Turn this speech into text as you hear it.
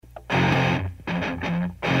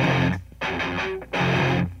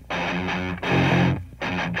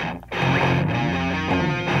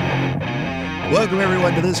Welcome,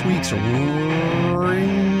 everyone, to this week's Really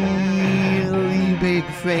Big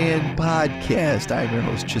Fan Podcast. I'm your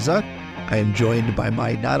host, ChZuck. I am joined by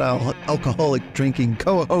my not-alcoholic drinking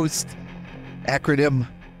co-host, Acronym.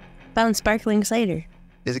 Found sparkling cider.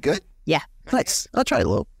 Is it good? Yeah. Nice. I'll try a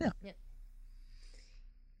little. Yeah.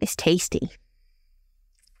 It's tasty.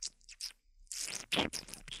 Yeah,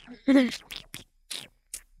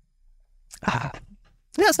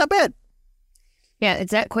 it's not bad. Yeah,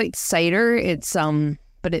 it's not quite cider. It's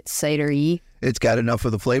but it's cider-y. It's got enough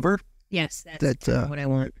of the flavor. Yes, that's what I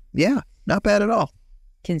want. Yeah, not bad at all.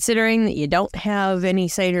 Considering that you don't have any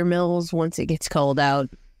cider mills once it gets cold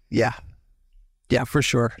out. Yeah. Yeah, for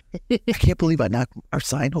sure. I can't believe I knocked our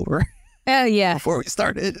sign over Oh, yeah. before we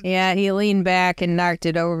started. Yeah, he leaned back and knocked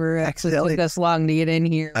it over. It Accidentally. took us long to get in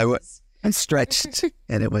here. I stretched,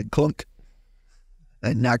 and it went clunk.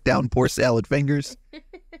 I knocked down poor salad fingers.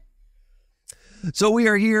 So we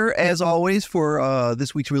are here, as always, for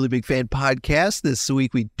this week's Really Big Fan Podcast. This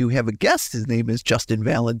week we do have a guest. His name is Justin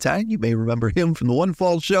Valentine. You may remember him from the One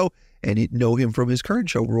Fall Show, and you know him from his current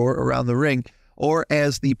show, Roar Around the Ring, or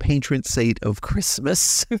as the Patron Saint of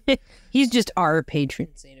Christmas. He's just our patron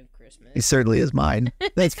saint of Christmas. He certainly is mine.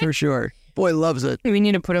 That's for sure. Boy loves it. We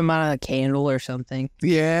need to put him on a candle or something.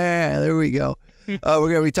 Yeah, there we go. We're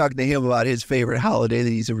going to be talking to him about his favorite holiday that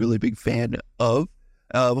he's a really big fan of.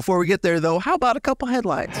 Before we get there, though, how about a couple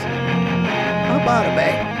headlines? How about him,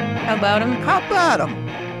 eh? How about him? How about him?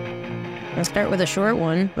 I'll start with a short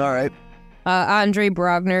one. All right. Andre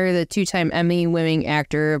Braugher, the two-time Emmy-winning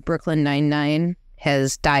actor of Brooklyn Nine-Nine,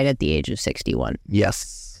 has died at the age of 61.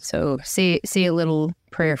 Yes. So say a little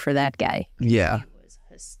prayer for that guy. Yeah. He was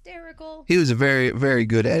hysterical. He was very, very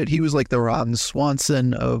good at it. He was like the Ron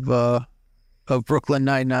Swanson of Brooklyn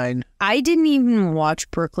Nine-Nine. I didn't even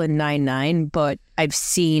watch Brooklyn Nine-Nine, but I've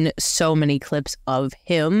seen so many clips of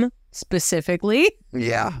him specifically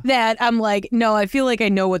Yeah. that I'm like, no, I feel like I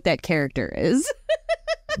know what that character is.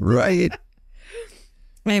 Right.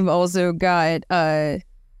 I've also got that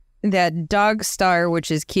Dog Star,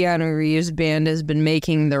 which is Keanu Reeves' band, has been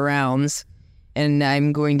making the rounds. And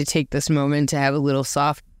I'm going to take this moment to have a little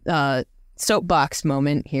soft soapbox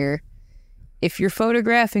moment here. If you're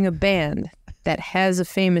photographing a band that has a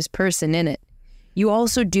famous person in it, you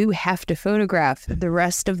also do have to photograph the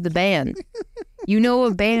rest of the band. You know,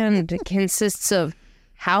 a band consists of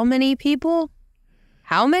how many people?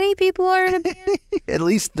 How many people are in a band? At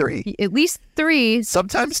least three. At least three.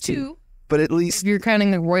 Sometimes two. But at least... If you're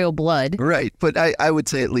counting the royal blood. Right. But I would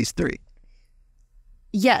say at least three.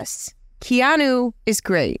 Yes. Keanu is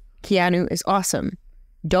great. Keanu is awesome.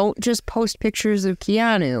 Don't just post pictures of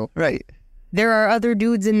Keanu. Right. There are other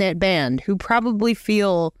dudes in that band who probably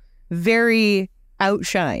feel very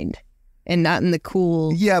outshined and not in the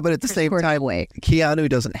cool... Yeah, but at the same time, way. Keanu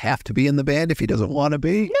doesn't have to be in the band if he doesn't want to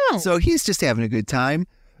be. No. So he's just having a good time.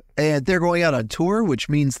 And they're going out on tour, which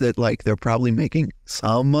means that, like, they're probably making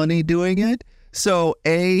some money doing it. So,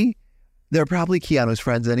 A, they're probably Keanu's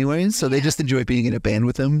friends anyways, so they just enjoy being in a band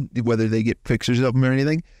with him, whether they get pictures of him or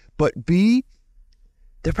anything. But B,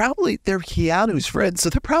 they're Keanu's friends,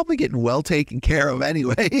 so they're probably getting well taken care of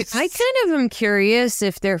anyways. I kind of am curious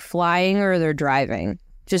if they're flying or they're driving,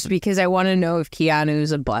 just because I want to know if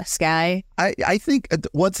Keanu's a bus guy. I think,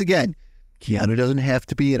 once again, Keanu doesn't have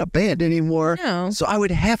to be in a band anymore. No. So I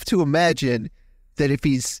would have to imagine that if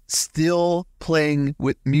he's still playing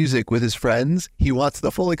with music with his friends, he wants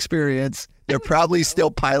the full experience. They're probably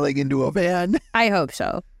still piling into a van. I hope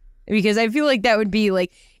so. Because I feel like that would be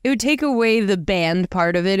like, it would take away the band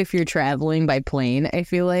part of it if you're traveling by plane, I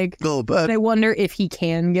feel like. Oh, but I wonder if he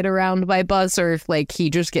can get around by bus or if like he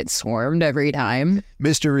just gets swarmed every time.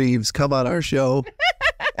 Mr. Reeves, come on our show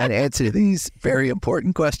and answer these very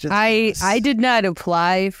important questions. I did not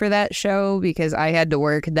apply for that show because I had to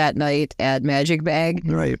work that night at Magic Bag.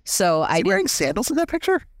 Right. So Is he wearing sandals in that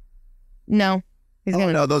picture? No.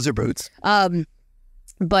 No, those are boots.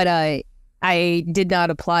 But I did not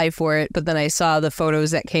apply for it, but then I saw the photos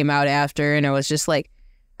that came out after, and I was just like,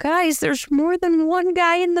 guys, there's more than one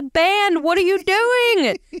guy in the band. What are you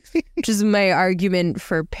doing? Which is my argument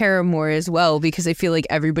for Paramore as well, because I feel like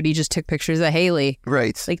everybody just took pictures of Haley.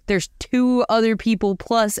 Right. Like, there's two other people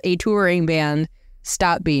plus a touring band.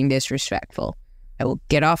 Stop being disrespectful. I will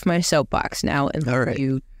get off my soapbox now and let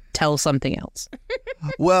you tell something else.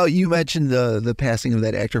 Well, you mentioned the passing of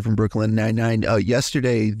that actor from Brooklyn Nine-Nine.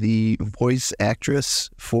 Yesterday, the voice actress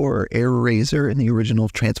for Air Razor in the original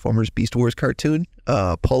Transformers Beast Wars cartoon,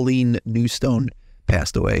 Pauline Newstone,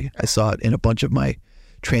 passed away. I saw it in a bunch of my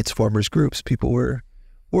Transformers groups. People were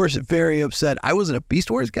very upset. I wasn't a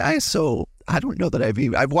Beast Wars guy, so I don't know that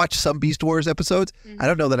I've watched some Beast Wars episodes. I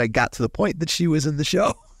don't know that I got to the point that she was in the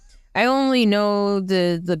show. I only know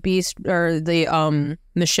the Beast or the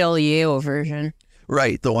Michelle Yeoh version.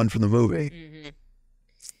 Right, the one from the movie. Mm-hmm.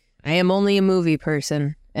 I am only a movie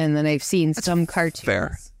person, and then I've seen some cartoons.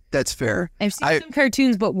 Fair. That's fair. I've seen some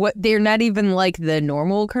cartoons, but they're not even like the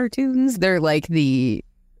normal cartoons. They're like the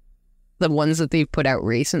ones that they've put out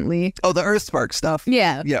recently. Oh, the Earthspark stuff.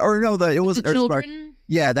 Yeah. Yeah, or no, it wasn't Earthspark. Children?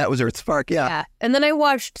 Yeah, that was Earthspark, yeah. And then I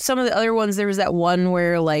watched some of the other ones. There was that one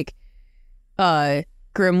where like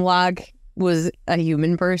Grimlock was a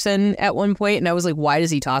human person at one point, and I was like, why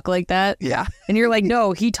does he talk like that? Yeah. And you're like,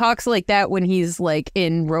 no, he talks like that when he's like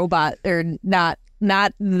in robot or not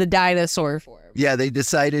the dinosaur form. Yeah, they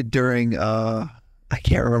decided during I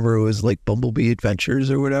can't remember, it was like Bumblebee Adventures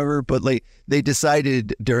or whatever, but like they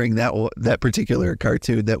decided during that particular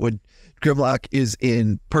cartoon that when Grimlock is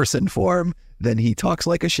in person form, then he talks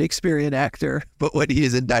like a Shakespearean actor, but when he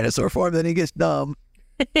is in dinosaur form, then he gets dumb.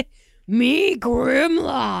 Me,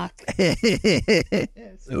 Grimlock.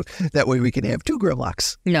 So that way we can have two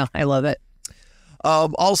Grimlocks. No, I love it.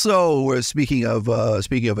 Also, we're speaking of a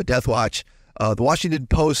Death Watch. The Washington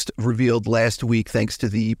Post revealed last week, thanks to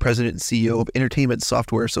the president and CEO of Entertainment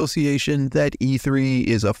Software Association, that E3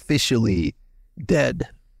 is officially dead.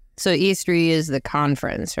 So E3 is the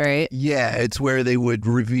conference, right? Yeah, it's where they would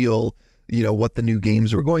reveal, what the new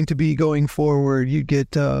games were going to be going forward. You'd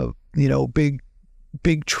get,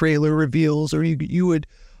 big trailer reveals, or you would,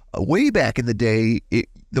 way back in the day,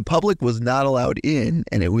 the public was not allowed in,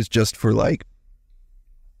 and it was just for like,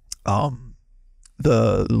 like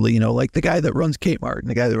the guy that runs Kmart and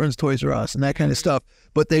the guy that runs Toys R Us and that kind of stuff.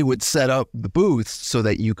 But they would set up the booths so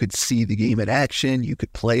that you could see the game in action. You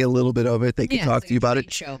could play a little bit of it. They could talk to you about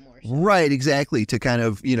it. Show more right, exactly. To kind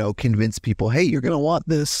of, convince people, hey, you're going to want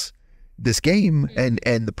this game,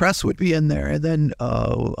 and the press would be in there. And then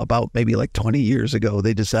about maybe like 20 years ago,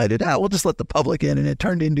 they decided, we'll just let the public in, and it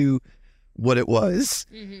turned into what it was.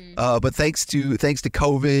 But thanks to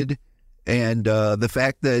COVID and the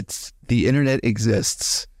fact that the internet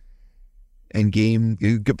exists, and game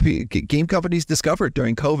companies discovered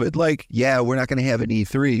during COVID, like, we're not going to have an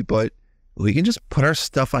E3, but we can just put our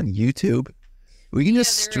stuff on YouTube. We can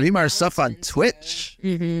just stream our stuff on Twitch.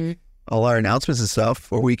 All our announcements and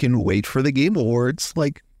stuff, or we can wait for the Game Awards,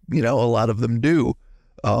 like, a lot of them do.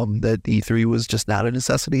 That E3 was just not a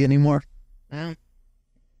necessity anymore. Wow.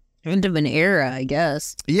 End of an era, I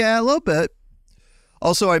guess. Yeah, a little bit.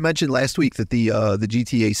 Also, I mentioned last week that the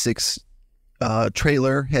GTA 6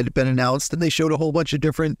 trailer had been announced, and they showed a whole bunch of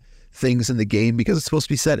different things in the game because it's supposed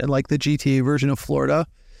to be set in like the GTA version of Florida.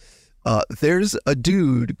 There's a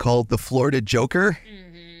dude called the Florida Joker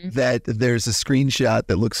that there's a screenshot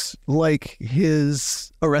that looks like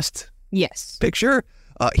his arrest picture.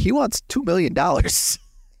 He wants $2 million.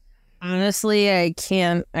 Honestly, I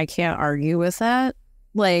can't argue with that.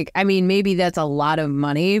 Like, I mean, maybe that's a lot of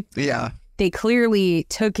money. Yeah. They clearly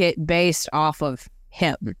took it based off of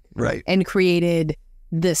him. Right. And created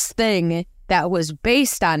this thing that was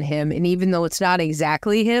based on him. And even though it's not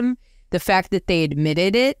exactly him, the fact that they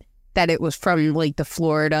admitted it, that it was from like the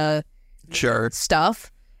Florida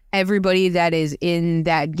stuff, everybody that is in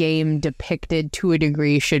that game depicted to a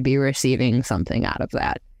degree should be receiving something out of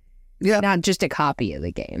that. Yeah. Not just a copy of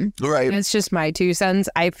the game. Right. It's just my 2 cents.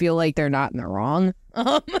 I feel like they're not in the wrong.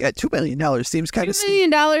 $2 million seems kind of $2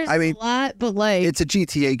 million is a lot, but like, it's a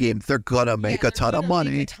GTA game. They're gonna make a ton of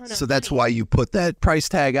money. So that's why you put that price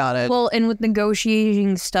tag on it. Well, and with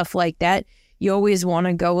negotiating stuff like that, you always want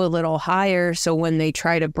to go a little higher. So when they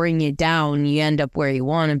try to bring you down, you end up where you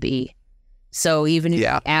want to be. So even if he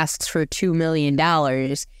asks for $2 million,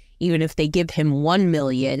 even if they give him $1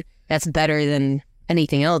 million, that's better than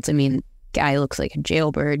anything else. I mean, guy looks like a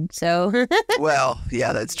jailbird, so. Well,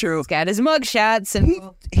 yeah, that's true. He's got his mugshots. And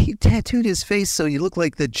he tattooed his face so you look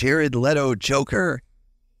like the Jared Leto Joker.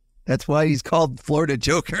 That's why he's called Florida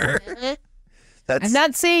Joker. I'm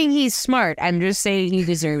not saying he's smart. I'm just saying he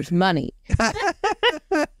deserves money.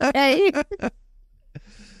 Hey.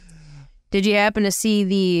 Did you happen to see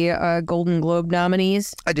the Golden Globe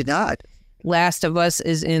nominees? I did not. Last of Us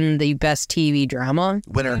is in the Best TV Drama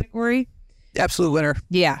category. Absolute winner.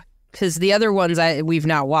 Yeah, because the other ones we've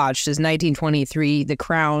not watched is 1923, The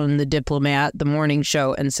Crown, The Diplomat, The Morning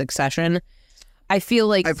Show, and Succession. I feel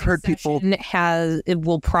like I've heard people it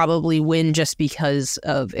will probably win just because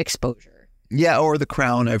of exposure. Yeah, or The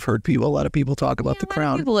Crown. I've heard a lot of people talk about The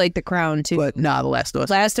Crown. People like The Crown too, but The Last of Us.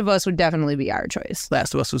 Last of Us would definitely be our choice.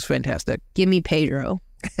 Last of Us was fantastic. Give me Pedro.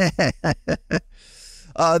 There's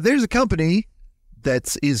a company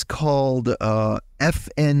that is called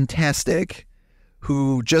FNtastic,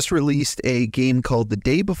 who just released a game called The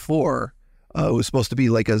Day Before. It was supposed to be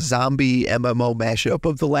like a zombie MMO mashup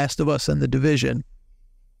of The Last of Us and The Division.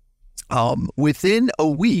 Within a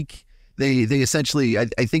week, they essentially,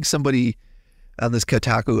 I think somebody on this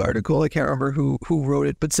Kotaku article, I can't remember who wrote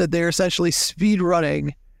it, but said they're essentially speed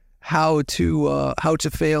running how to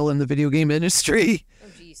fail in the video game industry. Oh,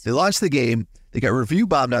 geez. They launched the game. They got review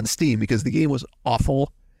bombed on Steam because the game was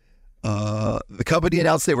awful. The company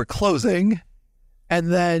announced they were closing,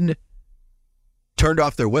 and then turned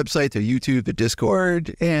off their website, their YouTube, their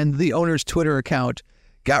Discord, and the owner's Twitter account.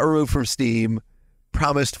 Got removed from Steam,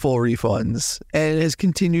 promised full refunds, and has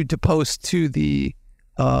continued to post to the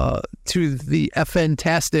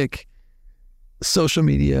fantastic social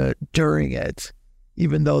media during it,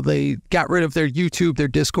 even though they got rid of their YouTube, their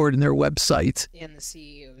Discord, and their website. And the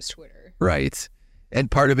CEO's Twitter. Right. And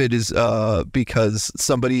part of it is because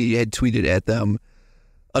somebody had tweeted at them,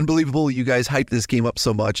 "Unbelievable, you guys hyped this game up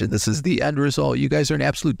so much, and this is the end result. You guys are an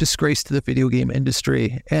absolute disgrace to the video game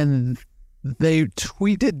industry." And they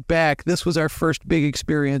tweeted back, "This was our first big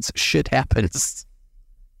experience. Shit happens."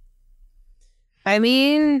 I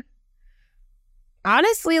mean,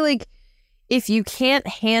 honestly, like, if you can't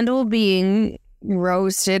handle being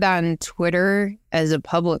roasted on Twitter as a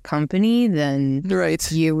public company, then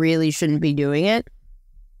you really shouldn't be doing it.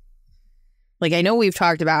 Like, I know we've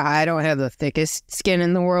talked about how I don't have the thickest skin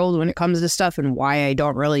in the world when it comes to stuff, and why I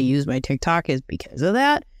don't really use my TikTok is because of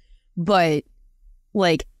that. But,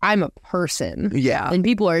 like, I'm a person. Yeah. And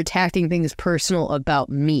people are attacking things personal about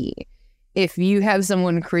me. If you have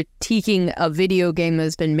someone critiquing a video game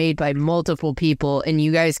that's been made by multiple people and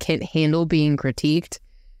you guys can't handle being critiqued,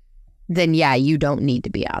 then yeah, you don't need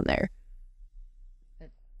to be on there.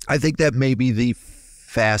 I think that may be the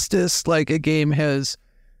fastest, like, a game has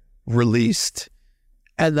released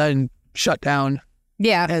and then shut down.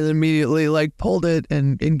 Yeah. And immediately, like, pulled it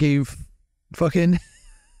and gave fucking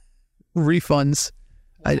refunds.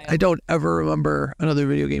 Wow. I don't ever remember another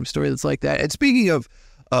video game story that's like that. And speaking of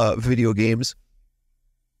video games,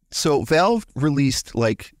 so Valve released,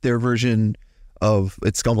 like, their version of,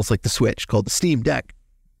 it's almost like the Switch, called the Steam Deck.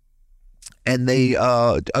 And they,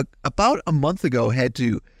 about a month ago, had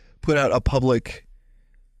to put out a public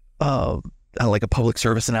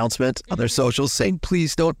service announcement on their socials saying,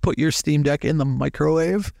 please don't put your Steam Deck in the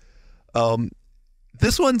microwave.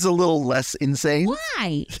 This one's a little less insane.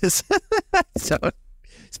 Why? So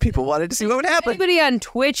people wanted to see what would happen. Anybody on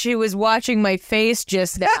Twitch who was watching my face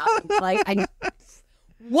just now, like,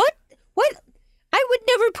 what? I would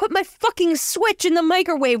never put my fucking Switch in the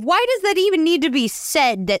microwave. Why does that even need to be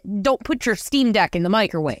said, that don't put your Steam Deck in the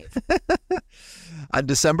microwave? On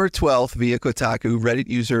December 12th, via Kotaku, Reddit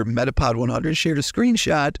user Metapod100 shared a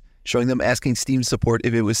screenshot showing them asking Steam support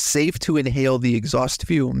if it was safe to inhale the exhaust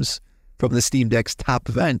fumes from the Steam Deck's top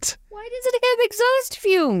vent. Why does it have exhaust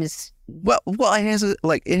fumes? Well,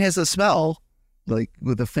 it has a smell, like,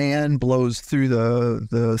 with a fan blows through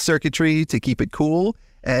the circuitry to keep it cool,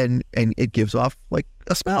 and it gives off, like,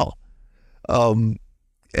 a smell.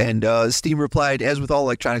 And Steam replied, as with all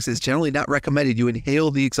electronics, it's generally not recommended you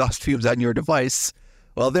inhale the exhaust fumes on your device.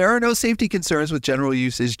 While there are no safety concerns with general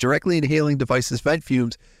usage, directly inhaling devices' vent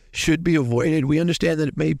fumes should be avoided. We understand that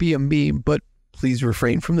it may be a meme, but please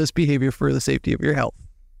refrain from this behavior for the safety of your health.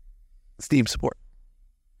 Steam support.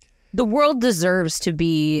 The world deserves to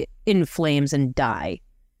be in flames and die.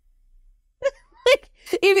 Like,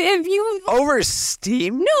 if you... Over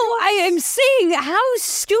Steam? No, I am saying, how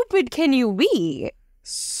stupid can you be?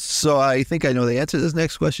 So I think I know the answer to this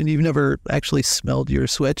next question. You've never actually smelled your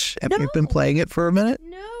Switch after you've been playing it for a minute?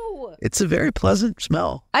 No. It's a very pleasant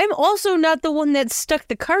smell. I'm also not the one that stuck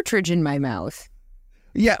the cartridge in my mouth.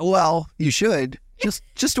 Yeah, well, you should.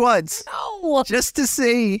 Just once. No. Just to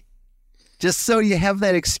see. Just so you have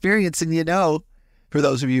that experience and you know. For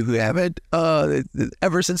those of you who haven't,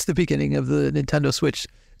 ever since the beginning of the Nintendo Switch,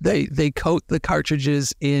 they coat the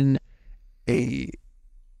cartridges in a...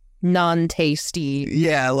 non-tasty.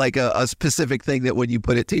 Yeah, like a specific thing that when you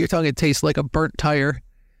put it to your tongue, it tastes like a burnt tire.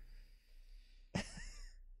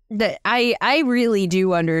 I really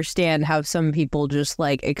do understand how some people just,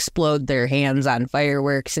 like, explode their hands on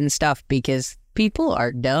fireworks and stuff because people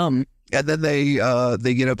are dumb. And then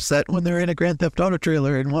they get upset when they're in a Grand Theft Auto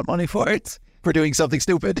trailer and want money for it, for doing something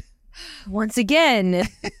stupid. Once again,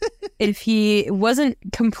 if he wasn't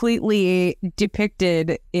completely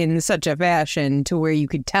depicted in such a fashion to where you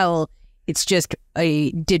could tell it's just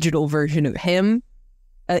a digital version of him,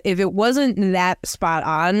 if it wasn't that spot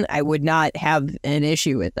on, I would not have an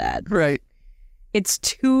issue with that. Right. It's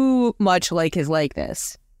too much like his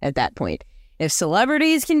likeness at that point. If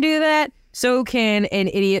celebrities can do that, so can an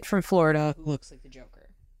idiot from Florida who looks like the Joker.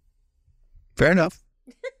 Fair enough.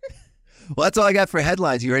 Well, that's all I got for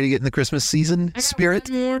headlines. You ready to get in the Christmas season spirit?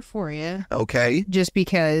 I got one more for you. Okay. Just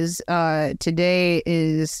because today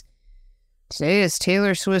is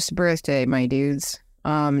Taylor Swift's birthday, my dudes.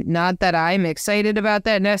 Not that I'm excited about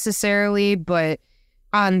that necessarily, but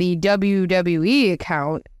on the WWE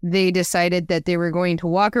account, they decided that they were going to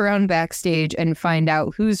walk around backstage and find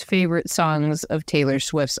out whose favorite songs of Taylor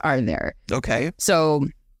Swift's are there. Okay. So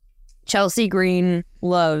Chelsea Green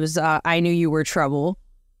loves I Knew You Were Trouble.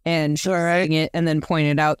 And she sang it and then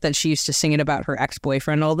pointed out that she used to sing it about her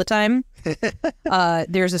ex-boyfriend all the time.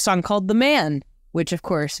 There's a song called The Man, which, of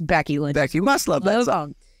course, Becky Lynch. Becky must love that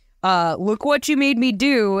song. Look What You Made Me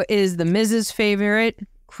Do is the Miz's favorite.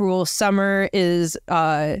 Cruel Summer is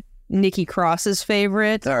Nikki Cross's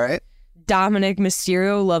favorite. All right. Dominic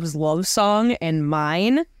Mysterio loves Love Song and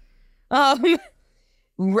Mine. Cody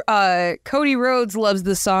Rhodes loves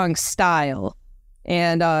the song Style.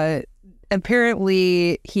 And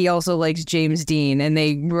apparently, he also likes James Dean, and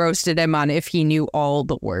they roasted him on if he knew all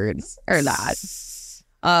the words or not.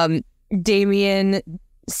 Damien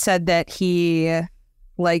said that he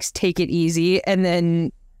likes Take It Easy, and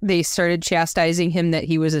then they started chastising him that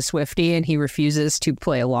he was a Swiftie and he refuses to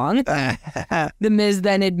play along. The Miz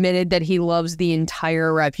then admitted that he loves the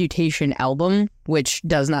entire Reputation album, which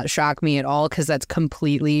does not shock me at all because that's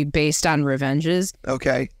completely based on Revenges.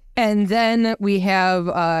 Okay. And then we have,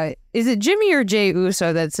 is it Jimmy or Jay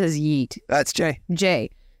Uso that says yeet? That's Jay. Jay.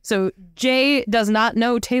 So Jay does not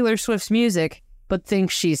know Taylor Swift's music, but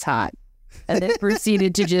thinks she's hot. And then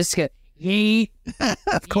proceeded to just go, yeet.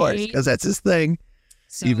 Of course, because that's his thing.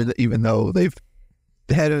 So, even though they've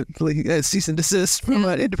had a cease and desist from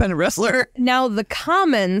an independent wrestler. Now the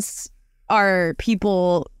comments are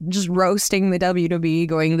people just roasting the WWE,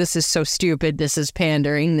 going, this is so stupid, this is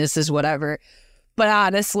pandering, this is whatever. But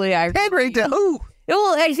honestly, pandering to who?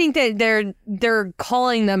 Well, I think that they're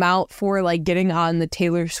calling them out for like getting on the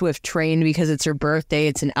Taylor Swift train because it's her birthday,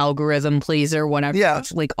 it's an algorithm pleaser, whatever. Yeah.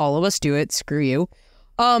 Like all of us do it, screw you.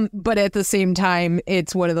 But at the same time,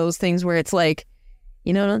 it's one of those things where it's like,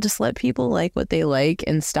 just let people like what they like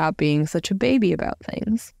and stop being such a baby about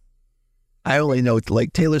things. I only know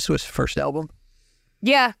like Taylor Swift's first album.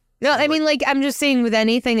 Yeah. No, I mean, like, I'm just saying with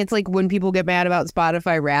anything, it's like when people get mad about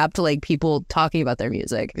Spotify Wrapped, like people talking about their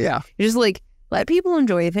music. Yeah. You're just like, let people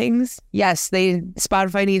enjoy things. Yes,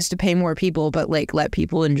 Spotify needs to pay more people, but like, let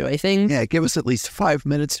people enjoy things. Yeah, give us at least 5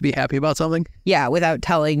 minutes to be happy about something. Yeah, without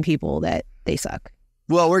telling people that they suck.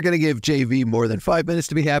 Well, we're going to give JV more than 5 minutes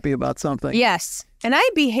to be happy about something. Yes. And I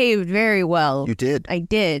behaved very well. You did. I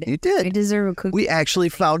did. You did. I deserve a cookie. We actually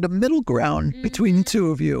found a middle ground between the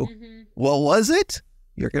two of you. Mm-hmm. What was it?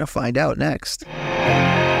 You're going to find out next.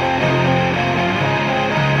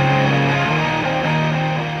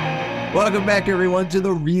 Welcome back, everyone, to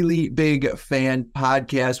the Really Big Fan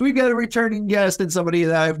Podcast. We've got a returning guest and somebody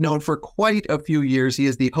that I've known for quite a few years. He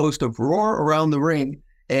is the host of Roar Around the Ring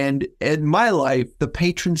and, in my life, the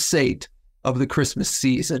patron saint of the Christmas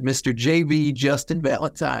season, Mr. JV Justin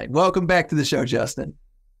Valentine. Welcome back to the show, Justin.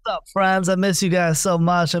 What's up, friends? I miss you guys so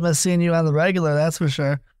much. I miss seeing you on the regular, that's for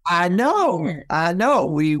sure. I know.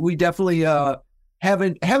 We definitely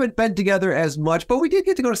haven't been together as much, but we did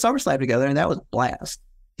get to go to SummerSlam together, and that was a blast.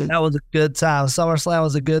 That was a good time.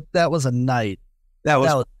 SummerSlam was a night. That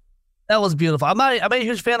was beautiful. I'm a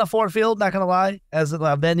huge fan of Ford Field, not gonna lie, as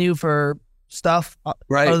a venue for stuff,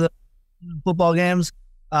 right? Other than football games.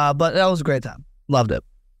 But that was a great time. Loved it.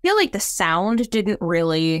 I feel like the sound didn't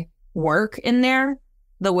really work in there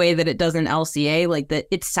the way that it does in LCA. Like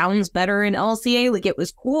it sounds better in LCA. Like it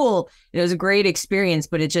was cool. It was a great experience,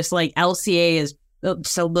 but it's just like LCA is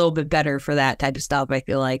just a little bit better for that type of stuff, I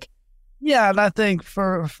feel like. Yeah, and I think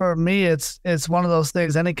for me, it's one of those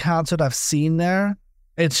things. Any concert I've seen there,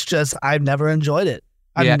 it's just I've never enjoyed it.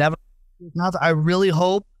 I really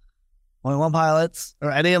hope 21 Pilots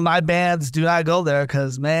or any of my bands do not go there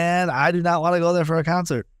because, man, I do not want to go there for a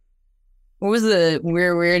concert. What was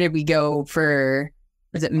where did we go for?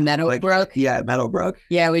 Was it Meadowbrook? Yeah, Meadowbrook.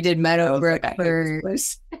 Yeah, we did Meadowbrook for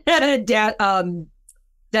Death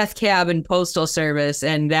Cab and Postal Service,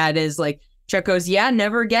 and that is like. Chuck goes, yeah,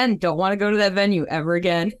 never again. Don't want to go to that venue ever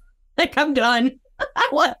again. Like, I'm done.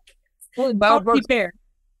 What? Meadowbrook's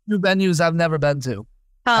two venues I've never been to,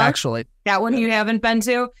 actually. That one you haven't been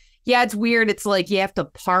to? Yeah, it's weird. It's like you have to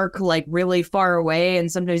park like really far away,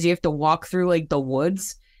 and sometimes you have to walk through like the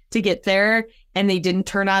woods to get there, and they didn't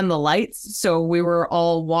turn on the lights, so we were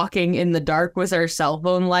all walking in the dark with our cell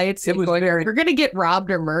phone lights. It was we're going to get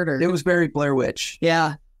robbed or murdered. It was very Blair Witch.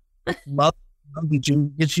 Yeah. Did you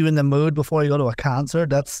get you in the mood before you go to a concert?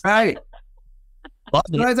 That's right.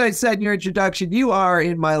 So as I said in your introduction, you are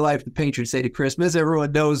in my life the patron saint of Christmas.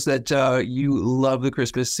 Everyone knows that you love the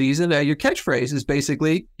Christmas season. Your catchphrase is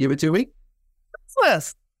basically, give it to me.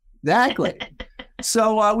 Christmas. Exactly.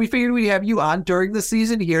 So we figured we'd have you on during the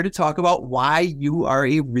season here to talk about why you are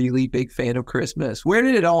a really big fan of Christmas. Where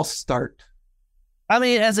did it all start? I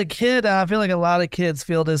mean, as a kid, I feel like a lot of kids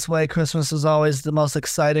feel this way. Christmas is always the most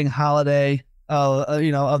exciting holiday,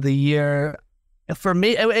 of the year. For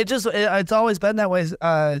me, it's always been that way.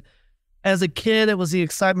 As a kid, it was the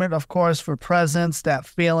excitement, of course, for presents, that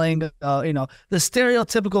feeling, the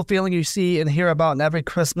stereotypical feeling you see and hear about in every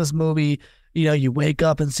Christmas movie. You wake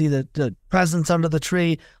up and see the presents under the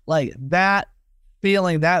tree. Like that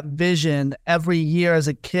feeling, that vision every year as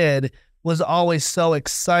a kid was always so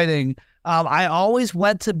exciting. I always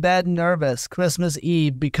went to bed nervous Christmas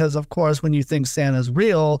Eve because, of course, when you think Santa's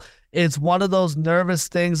real, it's one of those nervous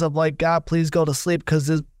things of like, God, please go to sleep because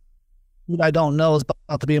this I don't know is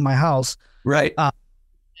about to be in my house. Right.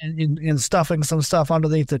 And stuffing some stuff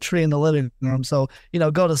underneath the tree in the living room. So,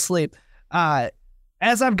 go to sleep.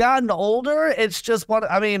 As I've gotten older, it's just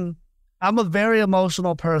I'm a very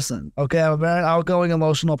emotional person. Okay. I'm a very outgoing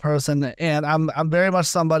emotional person. And I'm very much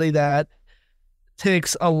somebody that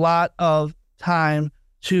takes a lot of time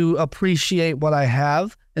to appreciate what I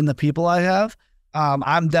have and the people I have.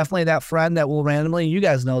 I'm definitely that friend that will randomly, you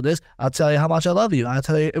guys know this, I'll tell you how much I love you.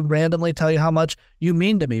 Randomly tell you how much you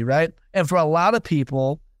mean to me, right? And for a lot of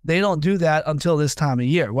people, they don't do that until this time of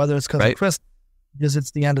year, whether it's because of Christmas, because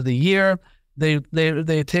it's the end of the year. They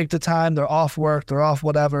take the time, they're off work, they're off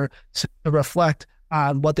whatever, to reflect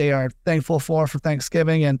on what they are thankful for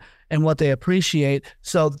Thanksgiving and what they appreciate.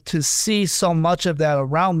 So to see so much of that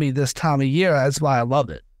around me this time of year, that's why I love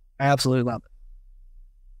it. I absolutely love it.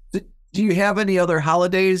 Do you have any other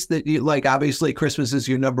holidays that you like? Obviously, Christmas is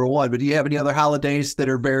your number one, but do you have any other holidays that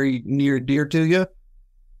are very near and dear to you?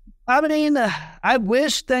 I mean, I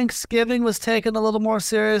wish Thanksgiving was taken a little more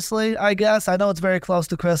seriously, I guess. I know it's very close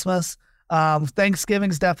to Christmas.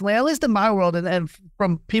 Thanksgiving's definitely, at least in my world and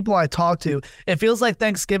from people I talk to, it feels like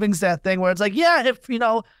Thanksgiving's that thing where it's like, yeah, if,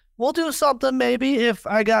 we'll do something maybe if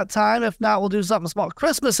I got time. If not, we'll do something small.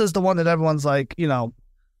 Christmas is the one that everyone's like,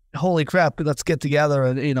 holy crap, let's get together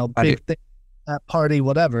and, big thing, party,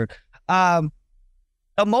 whatever.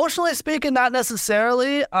 Emotionally speaking, not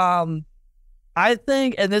necessarily. I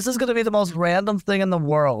think, and this is going to be the most random thing in the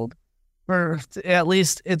world, for at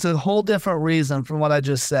least it's a whole different reason from what I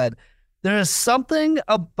just said. There is something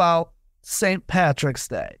about St. Patrick's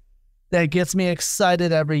Day that gets me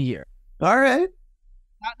excited every year. All right.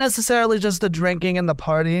 Not necessarily just the drinking and the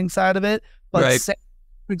partying side of it, but St.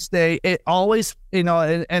 Patrick's Day, it always,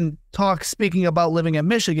 speaking about living in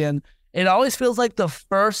Michigan, it always feels like the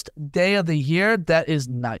first day of the year that is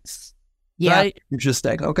nice. Yeah. Right?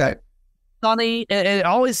 Interesting. Okay. Sunny. It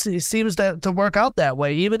always seems to work out that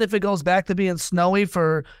way, even if it goes back to being snowy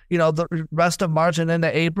for, the rest of March and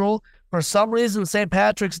into April. For some reason, St.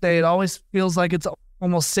 Patrick's Day, it always feels like it's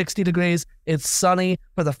almost 60 degrees. It's sunny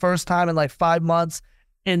for the first time in like 5 months.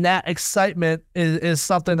 And that excitement is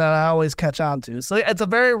something that I always catch on to. So it's a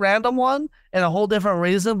very random one and a whole different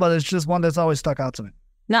reason, but it's just one that's always stuck out to me.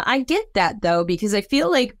 Now, I get that, though, because I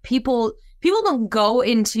feel like people don't go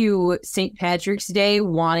into St. Patrick's Day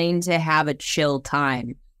wanting to have a chill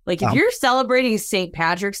time. Like, if you're celebrating St.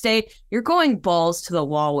 Patrick's Day, you're going balls to the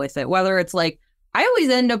wall with it. Whether it's like, I always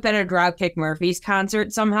end up at a Dropkick Murphys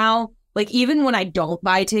concert somehow. Like, even when I don't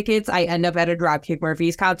buy tickets, I end up at a Dropkick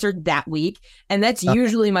Murphys concert that week. And that's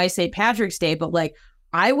usually my St. Patrick's Day. But, like,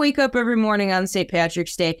 I wake up every morning on St.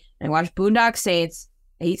 Patrick's Day and I watch Boondock Saints,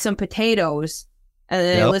 I eat some potatoes, and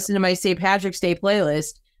then I listen to my St. Patrick's Day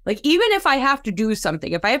playlist. Like, even if I have to do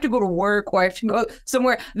something, if I have to go to work or I have to go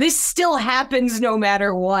somewhere, this still happens no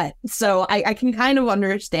matter what. So I can kind of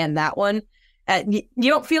understand that one. You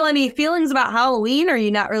don't feel any feelings about Halloween, or are you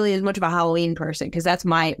not really as much of a Halloween person? Because that's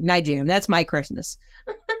my jam. That's my Christmas.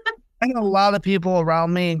 I know a lot of people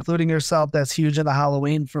around me, including yourself, that's huge into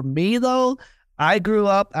Halloween. For me, though,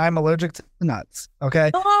 I'm allergic to nuts.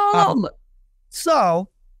 Okay. So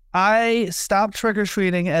I stopped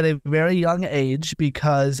trick-or-treating at a very young age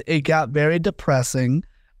because it got very depressing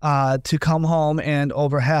to come home and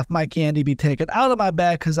over half my candy be taken out of my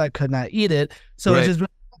bag because I could not eat it. So it just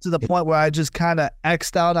went to the point where I just kind of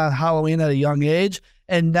X'd out on Halloween at a young age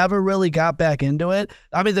and never really got back into it.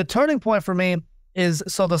 I mean, the turning point for me is,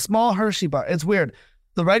 so the small Hershey bar, it's weird.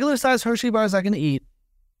 The regular size Hershey bars I can eat.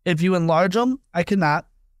 If you enlarge them, I cannot.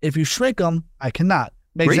 If you shrink them, I cannot.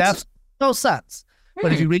 Makes absolutely no sense.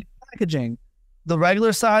 But if you read the packaging, the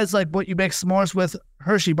regular size, like what you make s'mores with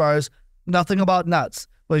Hershey bars, nothing about nuts.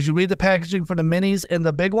 But as you read the packaging for the minis and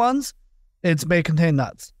the big ones, It may contain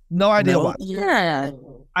nuts. No idea why. Yeah.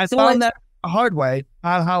 I found that the hard way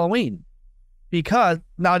on Halloween because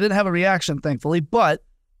now I didn't have a reaction, thankfully, but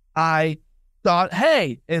I thought,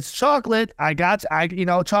 hey, it's chocolate.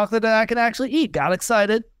 Chocolate that I can actually eat. Got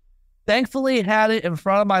excited. Thankfully, had it in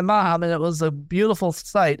front of my mom, and it was a beautiful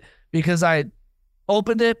sight because I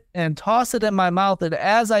opened it and tossed it in my mouth. And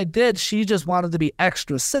as I did, she just wanted to be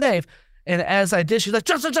extra safe. And as I did, she's like,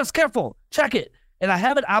 just careful, check it. And I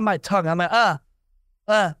have it on my tongue. I'm like,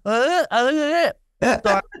 So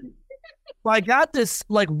I got this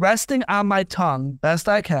like resting on my tongue best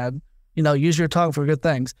I can. Use your tongue for good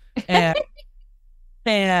things. And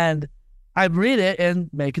I read it and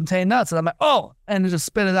may contain nuts. And I'm like, oh, and just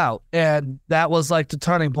spit it out. And that was like the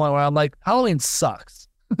turning point where I'm like, Halloween sucks.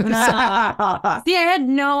 See, I had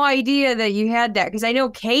no idea that you had that because I know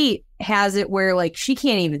Kate has it where like she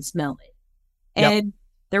can't even smell it. And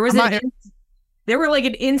there was an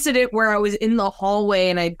incident where I was in the hallway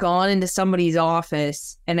and I'd gone into somebody's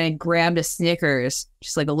office and I grabbed a Snickers,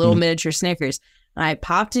 just like a little miniature Snickers. And I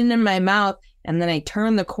popped it in my mouth and then I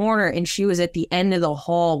turned the corner and she was at the end of the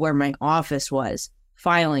hall where my office was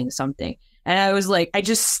filing something. And I was like, I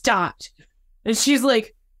just stopped. And she's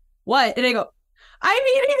like, what? And I go, I'm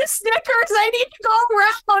eating a Snickers. I need to go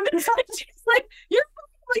around. And she's like, you're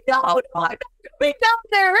like, no, I'm not coming down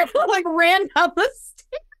there. And I like ran down the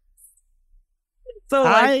stairs. So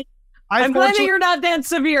like, I'm glad that you're not that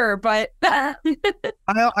severe, but I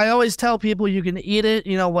always tell people you can eat it,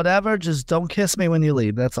 whatever. Just don't kiss me when you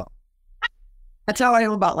leave. That's all. That's how I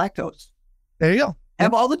am about lactose. There you go.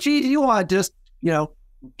 Have all the cheese you want. Just,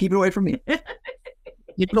 keep it away from me.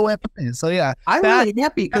 Keep it away from me. So yeah. I'm really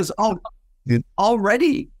happy because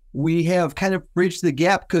already we have kind of bridged the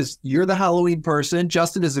gap because you're the Halloween person,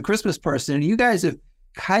 Justin is the Christmas person, and you guys have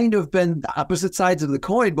kind of been the opposite sides of the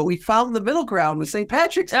coin, but we found the middle ground with St.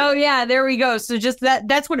 Patrick's Day. Oh yeah, there we go. So just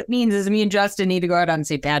that's what it means is me and Justin need to go out on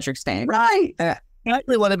St. Patrick's Day. Right.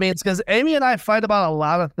 Exactly what it means because Amy and I fight about a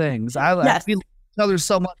lot of things. We love each other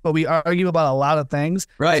so much, but we argue about a lot of things.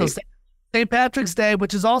 Right. So St. Patrick's Day,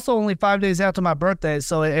 which is also only 5 days after my birthday,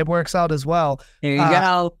 so it works out as well. There you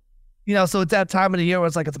go. So it's that time of the year where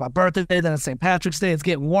it's like it's my birthday, then it's St. Patrick's Day, it's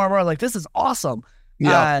getting warmer. Like, this is awesome.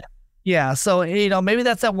 Yeah. So, maybe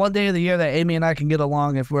that's that one day of the year that Amy and I can get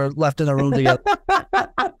along if we're left in a room together.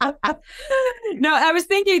 No, I was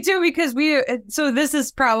thinking too, because so this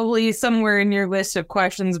is probably somewhere in your list of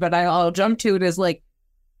questions, but I'll jump to it as like,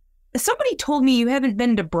 somebody told me you haven't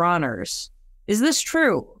been to Bronner's. Is this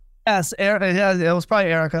true? Yes. Yeah, it was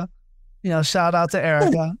probably Erica. Shout out to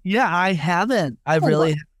Erica. Yeah, I haven't. I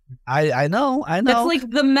know. It's like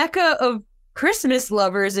the mecca of Christmas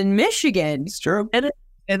lovers in Michigan. It's true.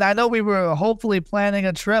 And I know we were hopefully planning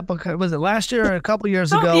a trip. Was it last year or a couple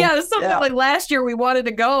years ago? Yeah, it was something like last year we wanted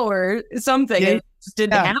to go or something. It just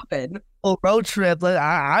didn't happen. A road trip.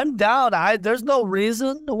 I'm down. There's no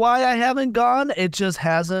reason why I haven't gone. It just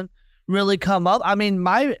hasn't really come up. I mean,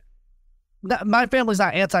 my family's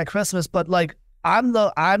not anti-Christmas, but like I'm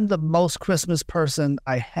the most Christmas person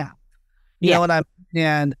I have. You know what I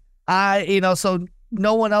mean? And so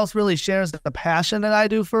no one else really shares the passion that I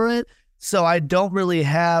do for it. So I don't really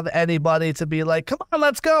have anybody to be like, come on,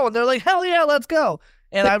 let's go. And they're like, hell yeah, let's go.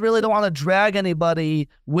 And I really don't want to drag anybody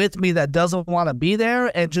with me that doesn't want to be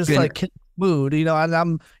there and just like kill the mood, and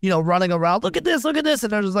I'm, running around, look at this. And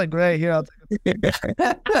they're just like, great, here. We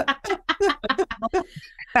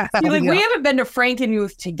haven't been to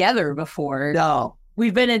Frankenmuth together before. No.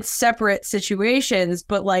 We've been in separate situations,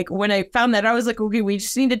 but like when I found that, I was like, okay, we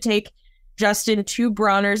just need to take Justin to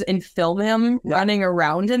Bronner's and film him running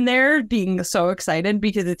around in there, being so excited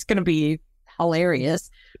because it's going to be hilarious.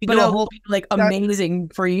 But it'll be like amazing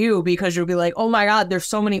for you because you'll be like, oh my God, there's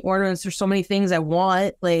so many ornaments, there's so many things I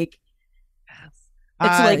want. Like, it's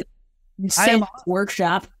like Sam's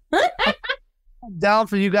workshop. I'm down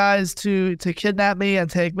for you guys to kidnap me and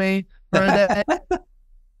take me for a day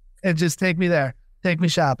and just take me there. Take me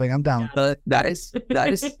shopping. I'm down. Nice.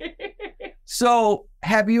 So,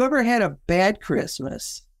 have you ever had a bad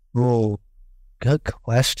Christmas? Oh, good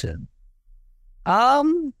question.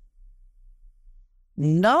 No,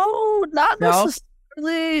 not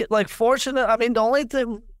necessarily. Like, fortunate. I mean, the only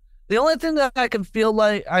thing that I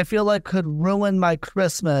feel like could ruin my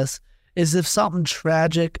Christmas is if something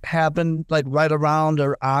tragic happened, like right around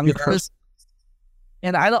or on Christmas.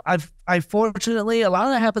 And I fortunately, a lot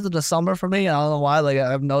of that happens in the summer for me. I don't know why. Like,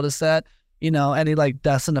 I've noticed that. Any like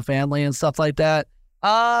deaths in the family and stuff like that.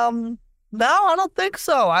 No, I don't think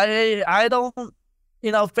so. I don't,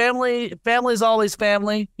 family's always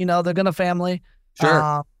family, they're gonna family.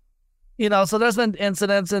 Sure. So there's been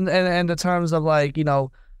incidents in the terms of like,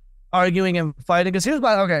 arguing and fighting. Because I'm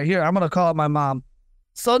going to call up my mom.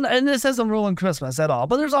 So, and this doesn't ruin Christmas at all.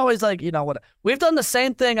 But there's always like, we've done the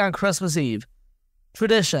same thing on Christmas Eve.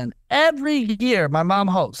 Tradition. Every year, my mom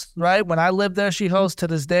hosts, right? When I lived there, she hosts to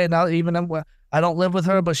this day. Now, even I don't live with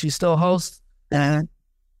her, but she still hosts. And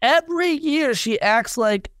every year, she acts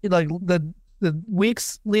like the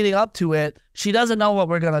weeks leading up to it, she doesn't know what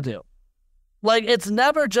we're going to do. Like, it's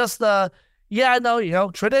never just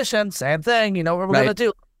tradition, same thing, what we're going to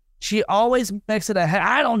do. She always makes it ahead.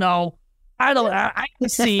 I don't know. I can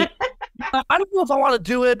see. I don't know if I want to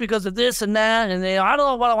do it because of this and that, and I don't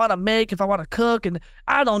know what I want to make, if I want to cook, and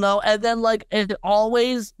I don't know. And then it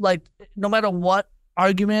always no matter what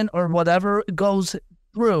argument or whatever goes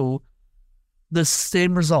through, the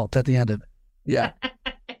same result at the end of it. Yeah.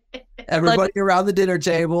 Everybody around the dinner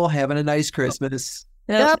table having a nice Christmas.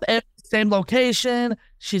 Yep. Same location.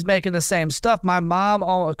 She's making the same stuff. My mom,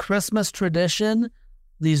 a Christmas tradition.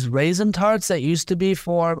 These raisin tarts that used to be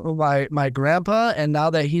for my grandpa, and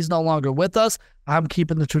now that he's no longer with us, I'm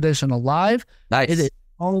keeping the tradition alive. Nice.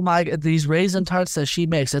 These raisin tarts that she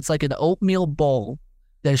makes, it's like an oatmeal bowl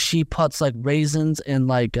that she puts raisins and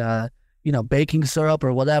baking syrup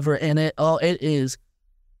or whatever in it. Oh, it is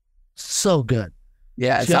so good.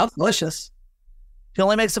 Yeah, it sounds delicious. She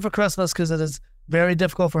only makes it for Christmas because it is very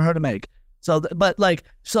difficult for her to make. So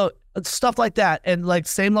stuff like that, and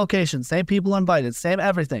same location, same people invited, same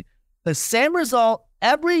everything, the same result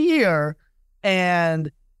every year,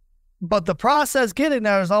 but the process getting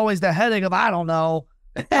there is always the headache of I don't know.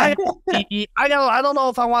 I don't know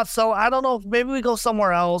if I want. So I don't know if maybe we go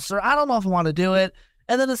somewhere else, or I don't know if I want to do it.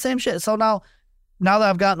 And then the same shit. So now that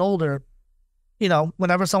I've gotten older,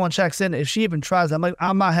 whenever someone checks in, if she even tries, I'm like,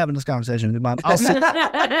 I'm not having this conversation with you, Mom.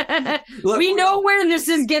 Look, we know where this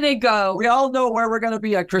is going to go. We all know where we're going to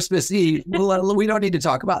be on Christmas Eve. We don't need to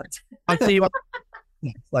talk about it. I'll see you.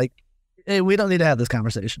 Hey, we don't need to have this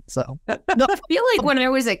conversation. So no. I feel like when I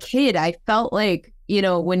was a kid, I felt like,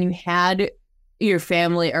 when you had your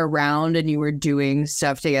family around and you were doing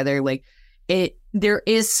stuff together, there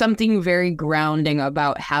is something very grounding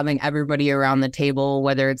about having everybody around the table,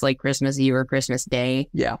 whether it's Christmas Eve or Christmas Day.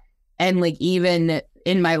 Yeah. And even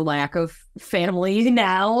in my lack of family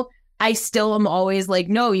now, I still am always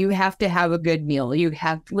no, you have to have a good meal. You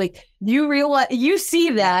have you realize, you see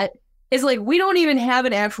that is we don't even have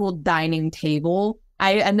an actual dining table.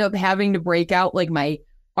 I end up having to break out my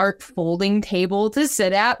art folding table to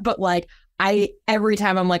sit at. But every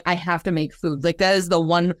time I'm I have to make food. That is the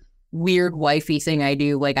one weird wifey thing I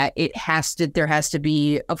do. There has to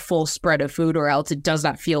be a full spread of food, or else it does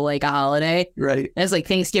not feel like a holiday. Right. And it's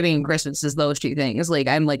Thanksgiving and Christmas is those two things. I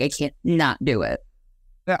can't not do it.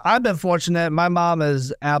 Yeah, I've been fortunate. My mom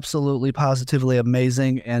is absolutely positively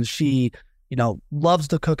amazing, and she, loves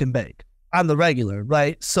to cook and bake. I'm the regular,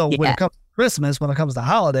 right? So when it comes to Christmas, when it comes to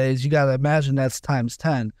holidays, you got to imagine that's times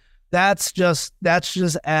 10. That's just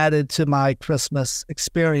added to my Christmas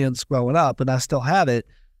experience growing up, and I still have it.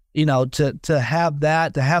 To have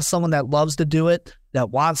that, to have someone that loves to do it, that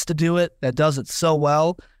wants to do it, that does it so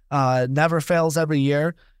well, never fails every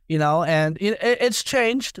year, and it's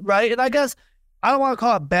changed, right? And I guess I don't want to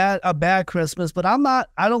call it a bad Christmas, but I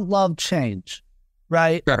don't love change,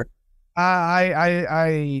 right? Sure. And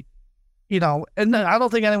I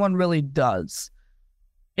don't think anyone really does.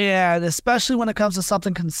 And especially when it comes to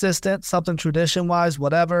something consistent, something tradition-wise,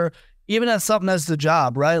 whatever, even at something as the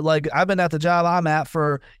job, right? I've been at the job I'm at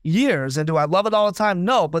for years, and do I love it all the time?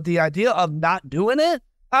 No, but the idea of not doing it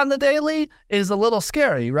on the daily is a little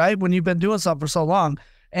scary, right? When you've been doing something for so long.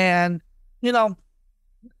 And,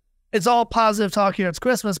 it's all positive talk here. It's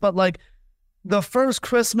Christmas, but the first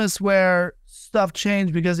Christmas where stuff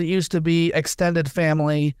changed because it used to be extended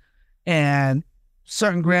family and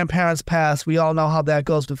certain grandparents passed. We all know how that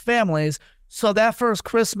goes with families. So that first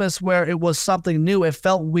Christmas where it was something new, it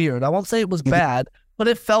felt weird. I won't say it was bad, but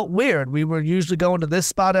it felt weird. We were usually going to this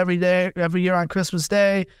spot every year on Christmas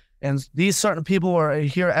Day, and these certain people were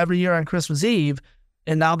here every year on Christmas Eve,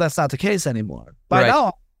 and now that's not the case anymore. By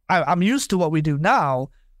now, I'm used to what we do now,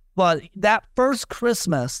 but that first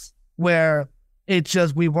Christmas where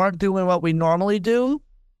we weren't doing what we normally do,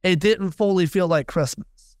 it didn't fully feel like Christmas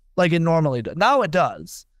like it normally does. Now it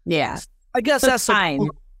does. Yeah. I guess that's fine.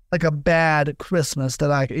 A bad Christmas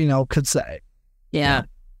that I, could say. Yeah.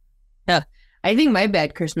 Yeah. I think my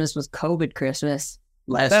bad Christmas was COVID Christmas.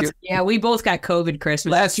 Last year. Yeah, we both got COVID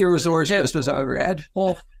Christmas. Last year was the worst Christmas I've ever had.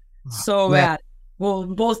 Oh, so bad. Well,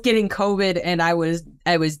 both getting COVID, and I was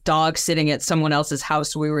dog sitting at someone else's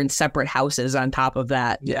house. So we were in separate houses on top of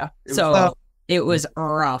that. Yeah. It was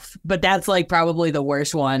rough. But that's probably the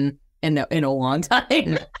worst one in a long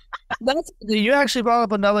time. You actually brought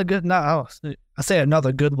up another good. No, I say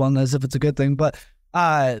another good one as if it's a good thing, but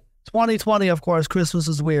 2020, of course, Christmas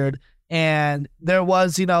is weird, and there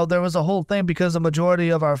was a whole thing because the majority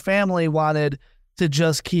of our family wanted to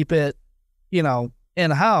just keep it,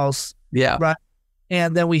 in house. Yeah. Right.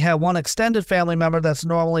 And then we had one extended family member that's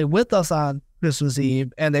normally with us on Christmas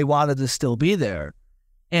Eve, and they wanted to still be there.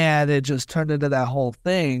 And it just turned into that whole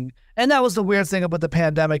thing. And that was the weird thing about the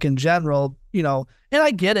pandemic in general, and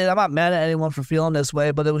I get it. I'm not mad at anyone for feeling this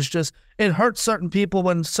way, but it was just, it hurt certain people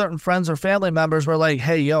when certain friends or family members were like,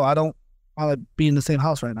 hey, yo, I don't want to be in the same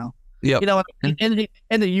house right now. Yeah.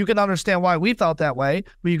 And you can understand why we felt that way,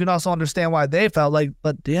 but you can also understand why they felt like,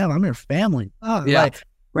 but damn, I'm your family. Oh, yeah.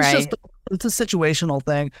 Right. It's a situational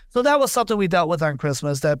thing. So that was something we dealt with on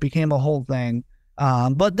Christmas that became a whole thing.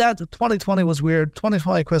 But that 2020 was weird.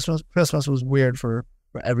 2020 Christmas was weird for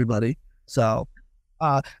everybody. So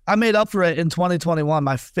I made up for it in 2021.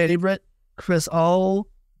 My favorite oh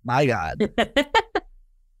my God.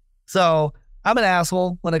 So I'm an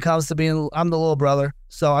asshole when it comes to I'm the little brother,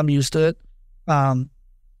 so I'm used to it.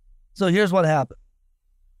 So here's what happened.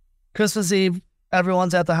 Christmas Eve,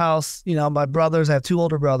 everyone's at the house. My brothers, I have 2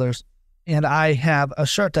 older brothers, and I have a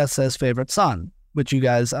shirt that says favorite son, which you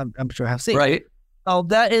guys, I'm sure have seen. Right. Oh,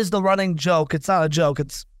 that is the running joke. It's not a joke.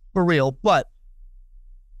 It's for real. But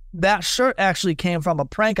that shirt actually came from a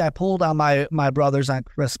prank I pulled on my brothers on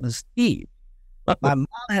Christmas Eve. My mom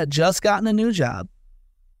had just gotten a new job,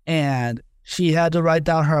 and she had to write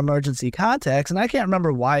down her emergency contacts. And I can't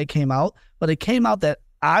remember why it came out, but it came out that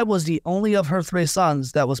I was the only of her 3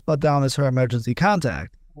 sons that was put down as her emergency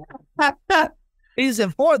contact.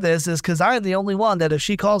 Reason for this is because I'm the only one that if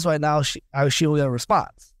she calls right now, she will get a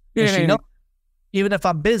response. And she knows, even if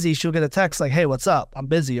I'm busy, she'll get a text like, hey, what's up? I'm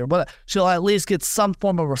busy or what. She'll at least get some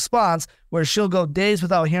form of response where she'll go days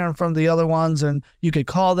without hearing from the other ones, and you could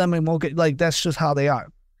call them and won't get, that's just how they are.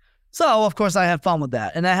 So, of course, I had fun with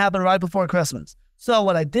that. And that happened right before Christmas. So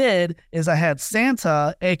what I did is I had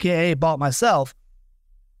Santa, a.k.a. bought myself,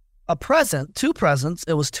 a present, 2 presents.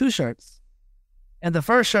 It was 2 shirts. And the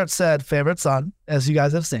first shirt said favorite son, as you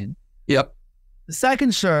guys have seen. Yep. The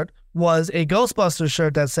second shirt was a Ghostbusters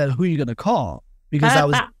shirt that said, who are you going to call? Because I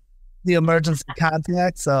was the emergency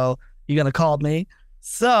contact, so you're going to call me.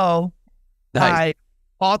 So nice. I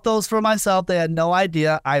bought those for myself. They had no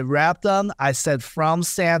idea. I wrapped them. I said from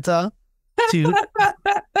Santa to...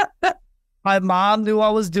 My mom knew I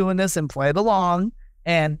was doing this and played along.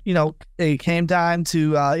 And, it came time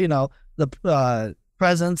to, the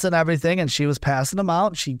presents and everything, and she was passing them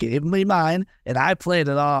out. She gave me mine, and I played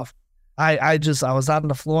it off. I was out on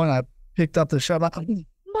the floor, and I picked up the shirt. I'm like,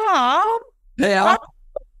 Mom? Yeah.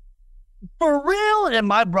 For real? And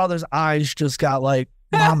my brother's eyes just got like,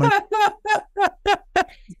 Mom,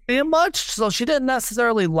 too much? So she didn't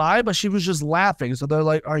necessarily lie, but she was just laughing. So they're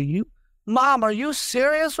like, Mom, are you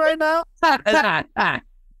serious right now?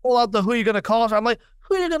 Pull out the who you gonna call? I'm like,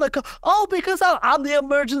 who are you gonna call? Oh, because I'm the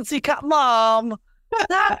emergency Mom.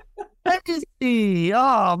 Crazy.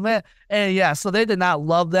 Oh man. And yeah, so they did not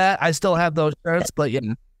love that. I still have those shirts, but yeah,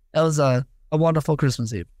 that was a wonderful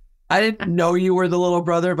Christmas Eve. I didn't know you were the little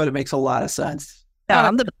brother, but it makes a lot of sense. Yeah,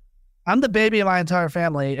 I'm the baby of my entire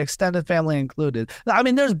family, extended family included. I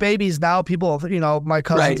mean, there's babies now, people, my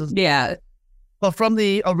cousins. Right. Yeah. But from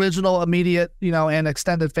the original, immediate, and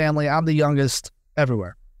extended family, I'm the youngest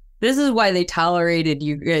everywhere. This is why they tolerated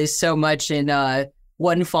you guys so much in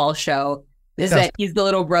One Fall Show. That he's the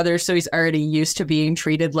little brother, so he's already used to being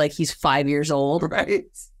treated like he's 5 years old. Right.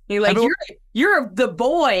 You're like, you're the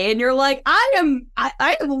boy, and you're like, I am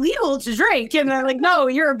legal to drink, and they're like, no,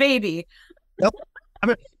 you're a baby. Nope. I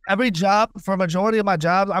mean, every job, for a majority of my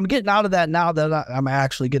jobs, I'm getting out of that now that I'm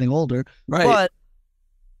actually getting older. Right. But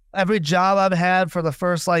every job I've had for the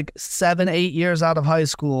first 7-8 years out of high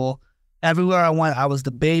school, everywhere I went, I was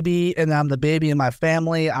the baby, and I'm the baby in my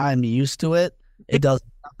family. I'm used to it. It does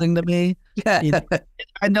nothing to me. Yeah.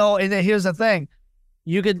 I know, and here's the thing.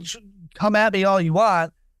 You can come at me all you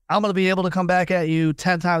want. I'm going to be able to come back at you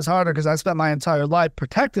 10 times harder because I spent my entire life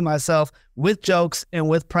protecting myself with jokes and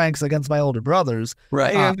with pranks against my older brothers.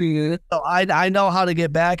 Right. So I know how to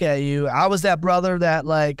get back at you. I was that brother that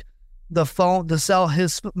the phone,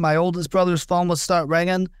 my oldest brother's phone would start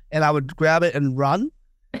ringing and I would grab it and run.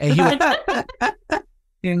 And he would,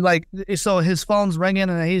 and so his phone's ringing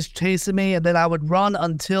and he's chasing me, and then I would run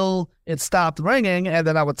until it stopped ringing, and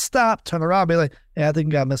then I would stop, turn around, be like, "Yeah, I think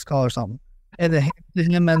you got a missed call or something," and then hand it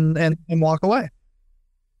to him and walk away.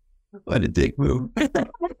 What a dick move!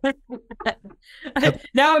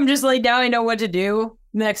 Now I'm just now I know what to do.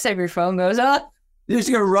 Next time your phone goes off, you're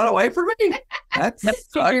just gonna run away from me. That's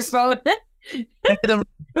your phone. It'll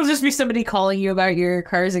just be somebody calling you about your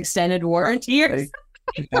car's extended warranty. Yeah,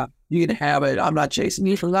 you can have it. I'm not chasing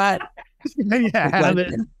you for that. Yeah, have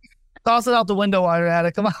it. Toss it out the window while you're at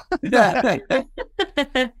it. Come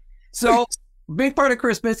on. So, big part of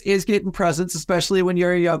Christmas is getting presents, especially when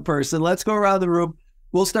you're a young person. Let's go around the room.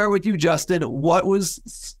 We'll start with you, Justin. What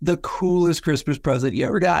was the coolest Christmas present you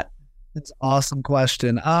ever got? That's an awesome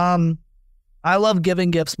question. I love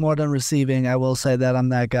giving gifts more than receiving. I will say that I'm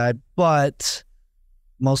that guy. But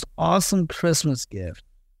most awesome Christmas gift.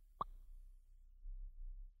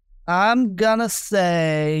 I'm gonna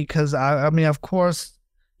say, because I mean, of course,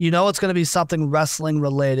 you know it's gonna be something wrestling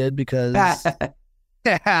related because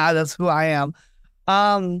yeah, that's who I am.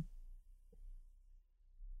 I'm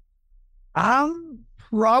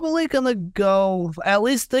probably gonna go, at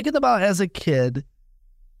least thinking about as a kid.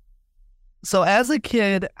 So as a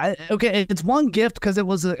kid, it's one gift because it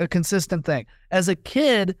was a consistent thing. As a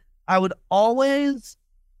kid, I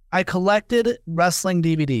collected wrestling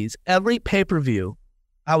DVDs. Every pay-per-view,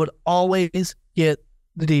 I would always get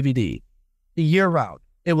the DVD year round.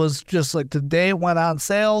 It was just like the day it went on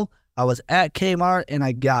sale, I was at Kmart and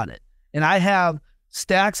I got it. And I have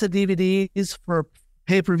stacks of DVDs for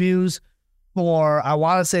pay-per-views for, I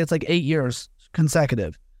want to say it's like 8 years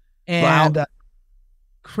consecutive. And wow.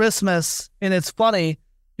 Christmas, and it's funny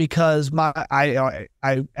because I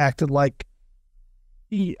acted like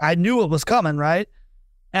I knew it was coming, right?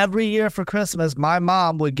 Every year for Christmas, my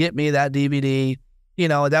mom would get me that DVD. You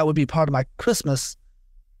know, that would be part of my Christmas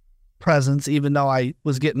presents, even though I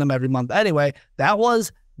was getting them every month. Anyway, that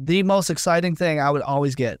was the most exciting thing I would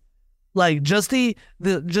always get. Like just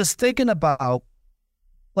just thinking about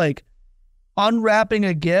like unwrapping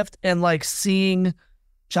a gift and like seeing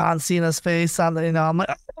John Cena's face on the, I'm like,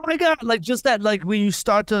 oh my God, like just that, like when you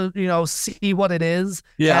start to, see what it is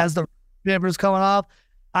as the papers coming off,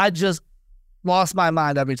 I just lost my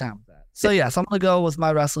mind every time with that. So yes, I'm going to go with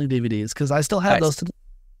my wrestling DVDs because I still have those today.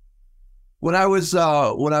 When I was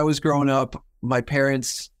growing up, my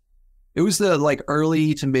parents, it was the like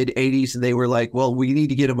early to mid 80s, and they were like, well, we need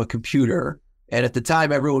to get them a computer. And at the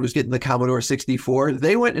time, everyone was getting the Commodore 64.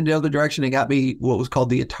 They went in the other direction and got me what was called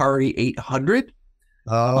the Atari 800.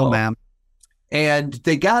 Oh, man. And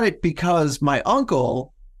they got it because my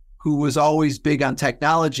uncle, who was always big on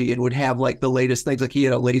technology and would have like the latest things, like he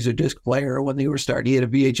had a laser disc player when they were starting, he had a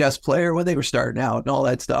VHS player when they were starting out and all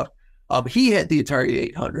that stuff. He had the Atari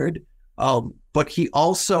 800, but he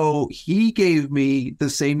gave me the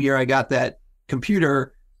same year I got that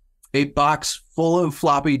computer, a box full of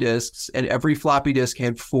floppy disks, and every floppy disk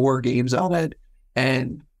had 4 games on it.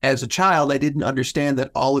 And as a child, I didn't understand that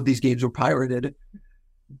all of these games were pirated.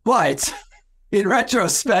 But in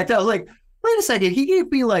retrospect, I was like, wait a second, he gave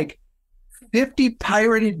me like 50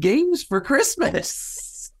 pirated games for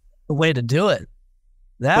Christmas. The way to do it.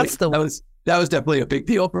 That was definitely a big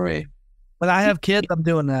deal for me. When I have kids, I'm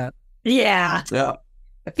doing that. Yeah.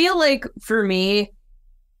 I feel like for me,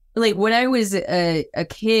 like when I was a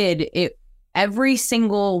kid, every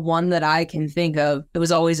single one that I can think of, it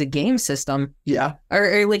was always a game system. Yeah.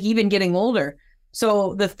 Or like even getting older.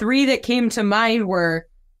 So the 3 that came to mind were,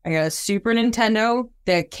 I got a Super Nintendo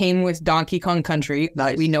that came with Donkey Kong Country.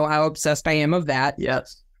 Nice. We know how obsessed I am of that.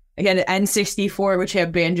 Yes. I got an N64, which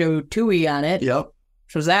had Banjo-Tooie on it. Yep.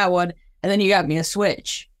 Which was that one. And then you got me a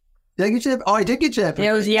Switch. Did I get you that? Oh, I did get you that.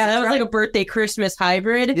 That was like a birthday Christmas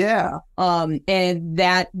hybrid. Yeah. And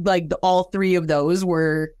that, like, all 3 of those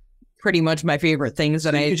were pretty much my favorite things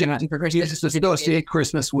that I had gotten for Christmas. You just associate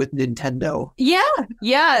Christmas with Nintendo. Yeah.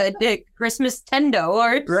 The Christmas Tendo,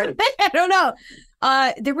 or right. I don't know.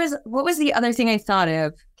 What was the other thing I thought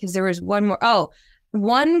of? Because there was one more. Oh,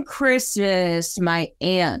 one Christmas, my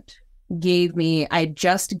aunt gave me, I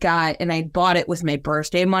just got, and I bought it with my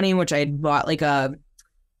birthday money, which I had bought like a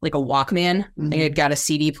Walkman. Mm-hmm. I had got a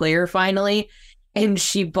CD player finally. And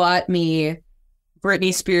she bought me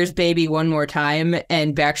Britney Spears' Baby One More Time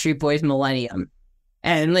and Backstreet Boys' Millennium.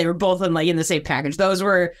 And they were both in the same package. Those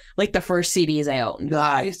were like the first CDs I owned.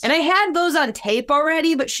 Nice. And I had those on tape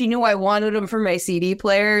already, but she knew I wanted them for my CD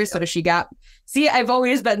player. So she got, I've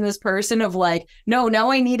always been this person of like, no, now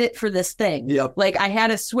I need it for this thing. Yep. Like I had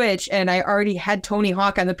a Switch and I already had Tony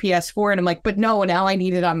Hawk on the PS4 and I'm like, but no, now I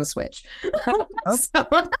need it on the Switch.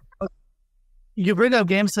 You bring up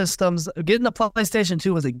game systems. Getting the PlayStation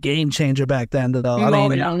 2 was a game changer back then,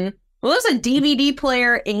 though. Well, there's a DVD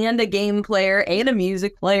player and a game player and a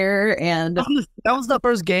music player, and that was the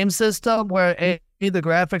first game system where the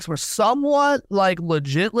graphics were somewhat like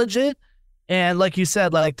legit, and like you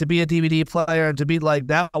said, like to be a DVD player and to be like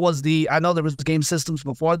that was I know there was game systems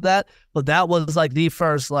before that, but that was like the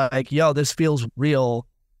first like, yo, this feels real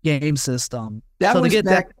game system. That so was to get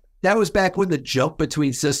back. That was back when the jump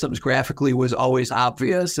between systems graphically was always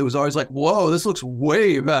obvious. It was always like, whoa, this looks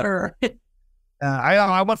way better.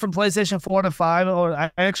 I went from PlayStation 4 to 5. Or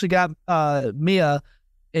I actually got Mia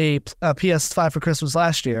a PS5 for Christmas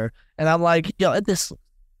last year, and I'm like, yo, this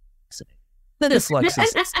looks.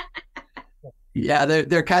 Yeah,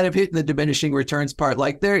 they're kind of hitting the diminishing returns part.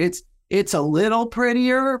 Like it's a little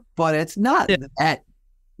prettier, but it's not that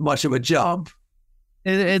much of a jump.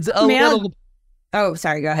 It's a little. Oh,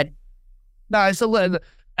 sorry. Go ahead. No, it's a little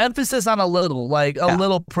emphasis on a little, like a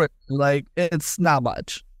little pretty. Like it's not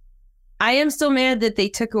much. I am still mad that they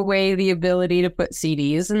took away the ability to put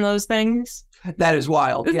CDs in those things. That is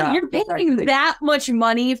wild. Yeah, You're paying that much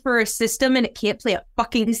money for a system and it can't play a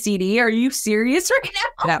fucking CD. Are you serious right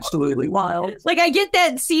now? Absolutely wild. Like, I get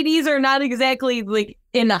that CDs are not exactly like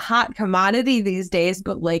in a hot commodity these days,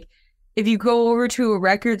 but like if you go over to a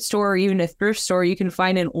record store or even a thrift store, you can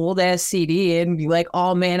find an old ass CD and be like,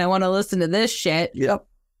 oh man, I want to listen to this shit. Yep.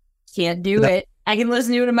 Can't do it. I can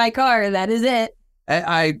listen to it in my car. That is it.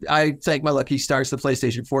 I thank my lucky stars the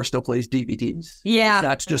PlayStation 4 still plays DVDs. Yeah.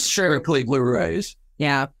 That's just strictly Blu-rays.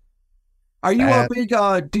 Yeah. Are you a big,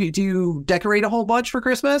 do you decorate a whole bunch for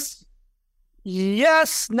Christmas?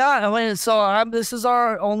 Yes, not. I mean, so this is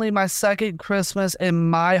only my second Christmas in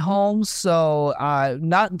my home, so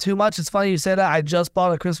not too much. It's funny you say that. I just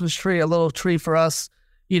bought a Christmas tree, a little tree for us,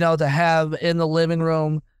 to have in the living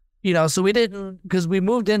room. So we didn't, because we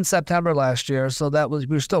moved in September last year, so we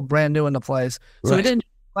were still brand new in the place. So we didn't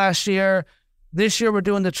last year. This year we're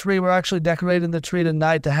doing the tree. We're actually decorating the tree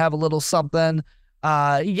tonight to have a little something.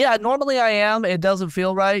 Normally I am. It doesn't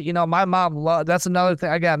feel right. My mom, that's another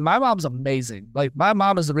thing. Again, my mom's amazing. Like, my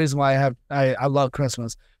mom is the reason why I love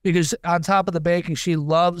Christmas, because on top of the baking, she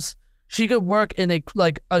could work in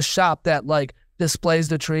a shop that like displays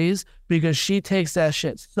the trees, because she takes that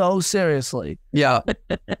shit so seriously. Yeah.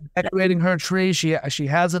 Decorating her tree, she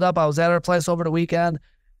has it up. I was at her place over the weekend,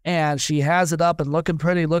 and she has it up and looking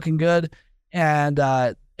pretty, looking good. And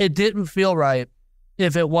it didn't feel right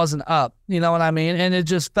if it wasn't up. You know what I mean? And it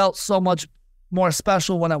just felt so much more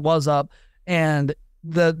special when it was up. And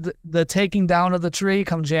the taking down of the tree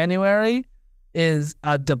come January is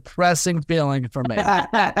a depressing feeling for me.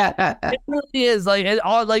 It really is.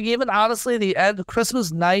 Even honestly, the end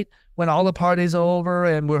Christmas night, when all the parties are over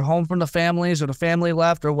and we're home from the families, or the family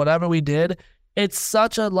left, or whatever we did, it's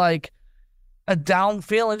such a down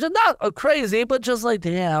feeling. Just not crazy, but just like,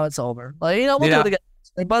 damn, it's over. We'll do it again.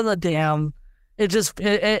 But the damn,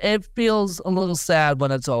 it feels a little sad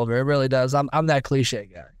when it's over. It really does. I'm that cliche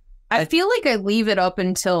guy. I feel like I leave it up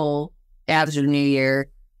until after New Year.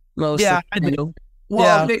 I do.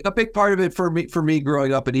 Well, a big part of it for me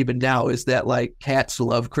growing up, and even now, is that like cats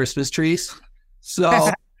love Christmas trees.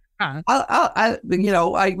 So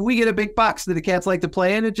we get a big box that the cats like to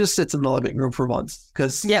play in. It just sits in the living room for months,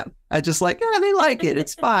 because I just they like it.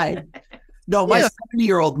 It's fine. No, my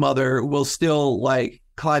 70-year-old mother will still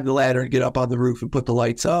climb the ladder and get up on the roof and put the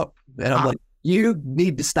lights up, and I'm like, you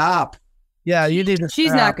need to stop. Yeah, you need to.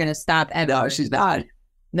 She's not going to stop ever. No, she's not.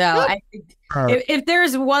 No, if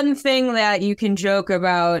there's one thing that you can joke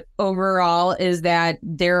about overall, is that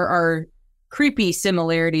there are creepy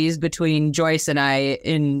similarities between Joyce and I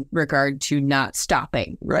in regard to not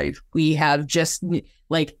stopping. Right. We have just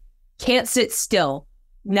can't sit still.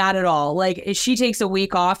 Not at all. She takes a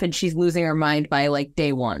week off and she's losing her mind by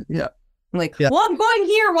day one. Yeah. Well, I'm going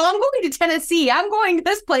here. Well, I'm going to Tennessee. I'm going to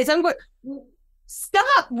this place.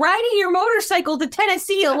 Stop riding your motorcycle to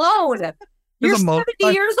Tennessee alone. You're 70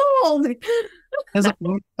 years old. Has a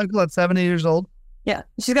motorcycle at 70 years old? Yeah,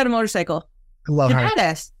 she's got a motorcycle. I love her.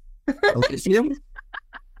 Badass.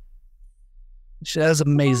 She's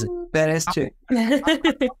amazing. Badass chick. I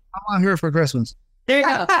want her for Christmas. There you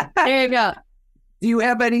go. There you go. Do you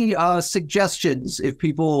have any suggestions if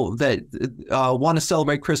people that want to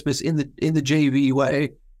celebrate Christmas in the JV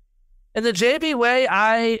way? In the JV way,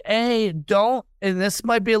 I don't, and this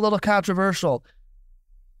might be a little controversial.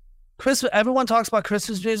 Christmas, everyone talks about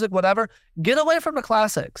Christmas music, whatever. Get away from the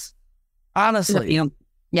classics. Honestly.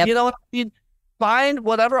 Yep. You know what I mean? Find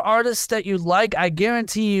whatever artists that you like. I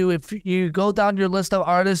guarantee you, if you go down your list of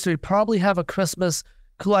artists, you probably have a Christmas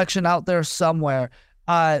collection out there somewhere.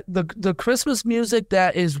 The Christmas music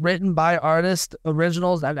that is written by artists,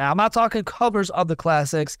 originals, and I'm not talking covers of the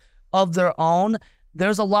classics, of their own.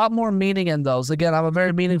 There's a lot more meaning in those. Again, I'm a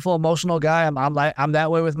very meaningful, emotional guy. I'm that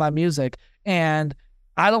way with my music, and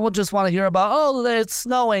I don't just want to hear about, oh, it's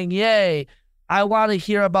snowing, yay. I want to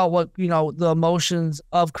hear about what, the emotions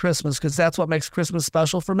of Christmas, because that's what makes Christmas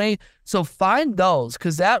special for me. So find those,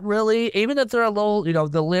 because that really, even if they're a little,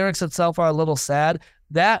 the lyrics itself are a little sad,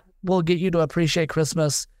 that will get you to appreciate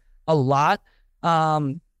Christmas a lot.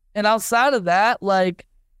 And outside of that, like,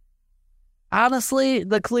 honestly,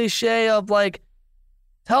 the cliche of like,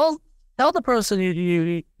 tell the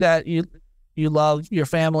person that you love, your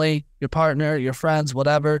family, your partner, your friends,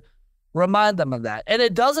 whatever, remind them of that. And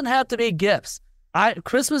it doesn't have to be gifts.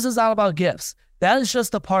 Christmas is not about gifts. That is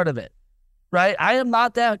just a part of it, right? I am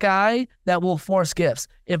not that guy that will force gifts.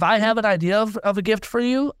 If I have an idea of a gift for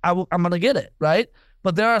you, I'm going to get it, right?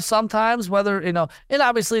 But there are some times, whether, and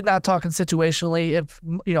obviously not talking situationally,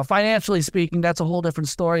 if, financially speaking, that's a whole different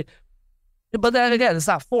story. But then again, it's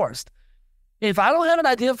not forced. If I don't have an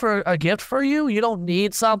idea for a gift for you, you don't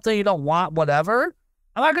need something, you don't want whatever,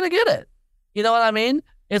 I'm not going to get it. You know what I mean?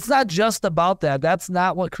 It's not just about that. That's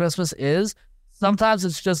not what Christmas is. Sometimes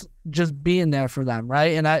it's just being there for them,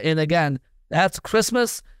 right? And again, that's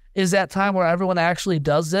Christmas is that time where everyone actually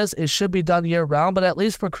does this. It should be done year round, but at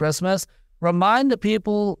least for Christmas, remind the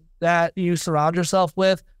people that you surround yourself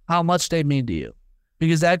with how much they mean to you,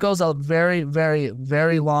 because that goes a very, very,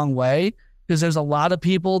 very long way. Because there's a lot of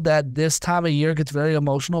people that this time of year gets very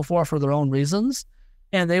emotional for their own reasons,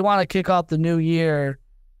 and they want to kick off the new year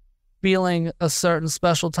feeling a certain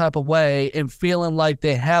special type of way and feeling like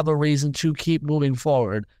they have a reason to keep moving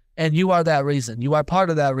forward. And you are that reason. You are part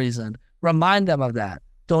of that reason. Remind them of that.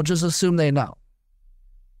 Don't just assume they know.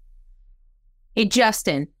 Hey,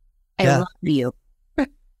 Justin, I love you.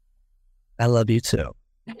 I love you too.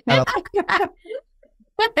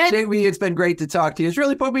 Jamie, it's been great to talk to you. It's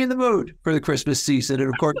really put me in the mood for the Christmas season. And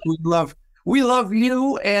of course, we love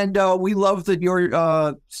you, and we love that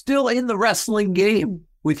you're still in the wrestling game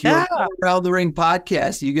with your Around the Ring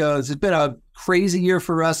podcast. You guys, it's been a crazy year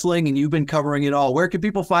for wrestling, and you've been covering it all. Where can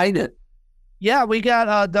people find it? Yeah, we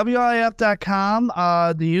got WRIF.com,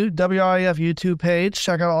 the WRIF YouTube page.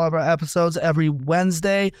 Check out all of our episodes every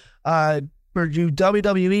Wednesday. For you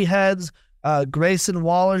WWE heads, Grayson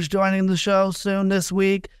Waller's joining the show soon this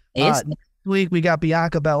week. Next week, we got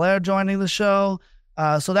Bianca Belair joining the show.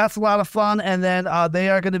 So that's a lot of fun. And then they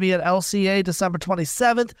are going to be at LCA December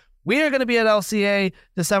 27th. We are going to be at LCA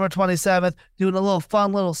December 27th doing a little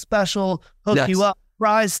fun, little special hook you up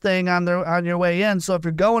prize thing on your way in. So if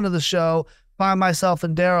you're going to the show, find myself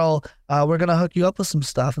and Daryl. We're going to hook you up with some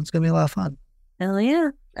stuff. It's going to be a lot of fun. Hell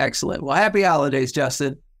yeah. Excellent. Well, happy holidays,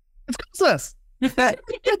 Justin. Of course.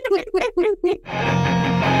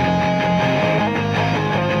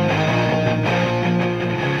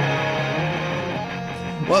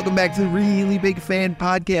 Welcome back to the Really Big Fan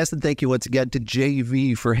Podcast, and thank you once again to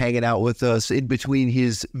JV for hanging out with us in between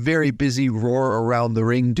his very busy Roar Around the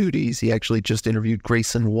Ring duties. He actually just interviewed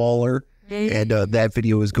Grayson Waller, and that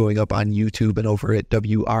video is going up on YouTube and over at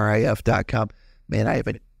WRIF.com. Man, I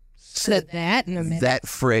haven't said that in a minute. That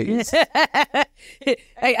phrase.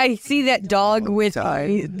 I see that dog with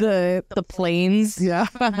the planes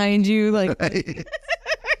behind you, like.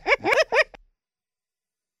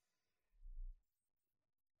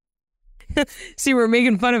 See, we're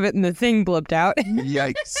making fun of it and the thing blipped out.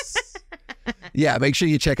 Yikes. Yeah, make sure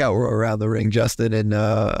you check out Around the Ring, Justin. And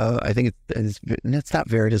I think it's not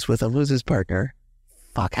Veritas with him. Who's his partner?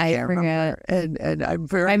 Fuck, I forgot. And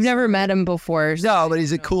I've never met him before. No, but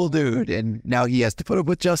he's a cool dude. And now he has to put up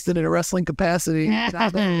with Justin in a wrestling capacity.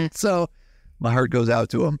 So my heart goes out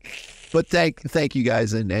to him. But thank you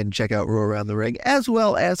guys, and check out Roar Around the Ring, as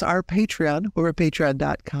well as our Patreon. We're at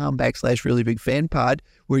patreon.com/reallyBigFanPod,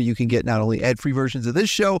 where you can get not only ad-free versions of this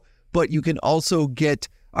show, but you can also get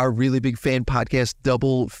our Really Big Fan Podcast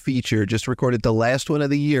double feature. Just recorded the last one of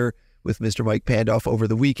the year with Mr. Mike Pandoff over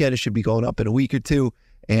the weekend. It should be going up in a week or two.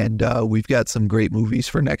 And we've got some great movies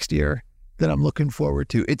for next year that I'm looking forward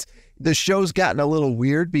to. The show's gotten a little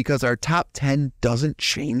weird because our top 10 doesn't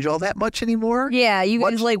change all that much anymore. Yeah, you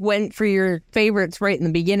guys went for your favorites right in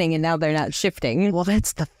the beginning, and now they're not shifting. Well,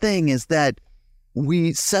 that's the thing, is that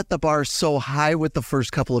we set the bar so high with the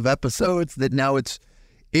first couple of episodes that now it's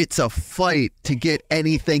a fight to get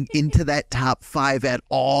anything into that top 5 at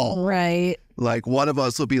all. Right. Like, one of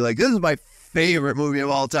us will be like, this is my favorite movie of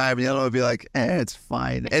all time, and the other will be like, it's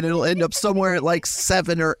fine, and it'll end up somewhere at like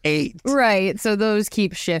 7 or 8. Right, so those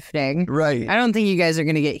keep shifting. Right. I don't think you guys are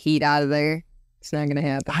gonna get heat out of there. It's not gonna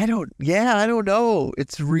happen. I don't know.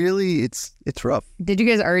 It's really it's rough. Did you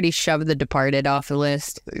guys already shove The Departed off the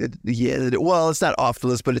list? Yeah, well, it's not off the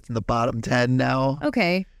list, but it's in the bottom 10 now.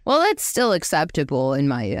 Okay, well, that's still acceptable in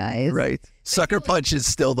my eyes. Right. Sucker Punch is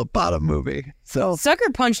still the bottom movie. So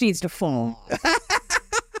Sucker Punch needs to fall.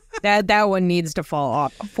 That one needs to fall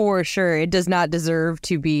off for sure. It does not deserve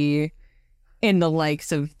to be in the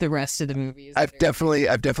likes of the rest of the movies. I've definitely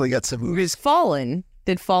got some movies. Fallen.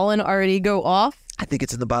 Did Fallen already go off? I think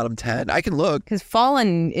it's in the bottom 10. I can look. Because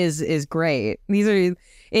Fallen is great. These are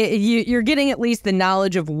you're getting at least the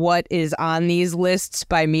knowledge of what is on these lists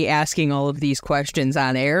by me asking all of these questions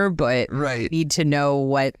on air, but Right. you need to know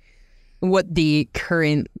what the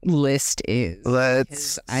current list is.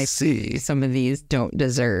 Let's I see. Some of these don't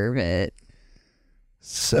deserve it.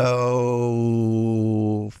 So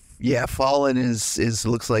yeah, Fallen is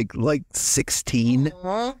looks like 16.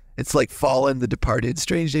 It's like Fallen, The Departed,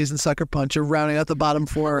 Strange Days, and Sucker Punch are rounding out the bottom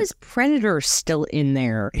 4. How is Predator still in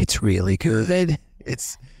there? It's really good.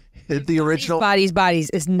 It's the original. Bodies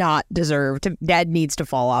is not deserved. That needs to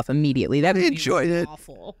fall off immediately. That I enjoyed it.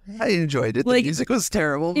 awful. I enjoyed it. The Like, music was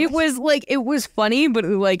terrible. It was funny, but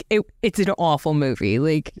it's an awful movie.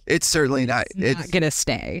 Like, It's certainly not. it's not gonna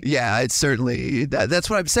stay. Yeah, it's certainly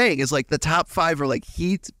that's what I'm saying. Is like the top 5 are like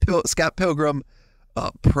Heat, Scott Pilgrim,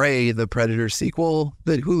 Prey, the Predator sequel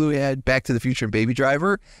that Hulu had, Back to the Future, and Baby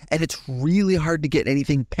Driver, and it's really hard to get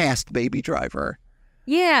anything past Baby Driver.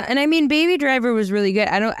 Yeah, and I mean, Baby Driver was really good.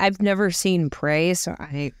 I've never seen Prey, so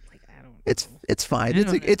I don't. It's fine.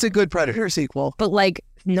 It's a good Predator sequel. But like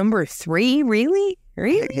number 3, really?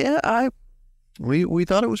 Yeah, we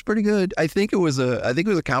thought it was pretty good. I think it was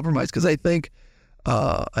a compromise because I think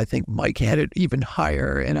Mike had it even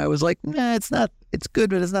higher, and I was like, nah, it's not. It's good,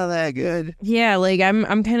 but it's not that good. Yeah, like I'm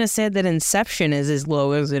kind of sad that Inception is as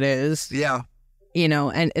low as it is. Yeah, You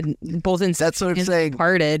know, and both Inception that's what I'm and saying.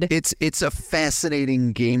 Departed. It's a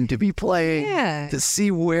fascinating game to be playing. Yeah. To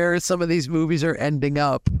see where some of these movies are ending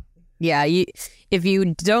up. Yeah, if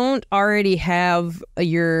you don't already have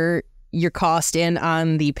your cost in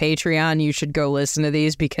on the Patreon, you should go listen to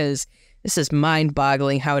these because this is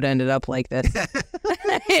mind-boggling how it ended up like this.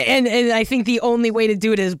 and I think the only way to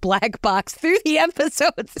do it is black box through the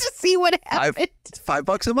episodes to see what happened.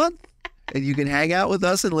 $5 a month, and you can hang out with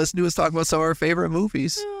us and listen to us talk about some of our favorite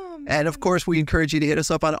movies. And of course, we encourage you to hit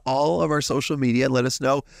us up on all of our social media and let us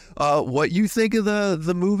know what you think of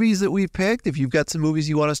the movies that we've picked. If you've got some movies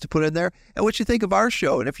you want us to put in there, and what you think of our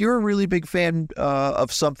show. And if you're a really big fan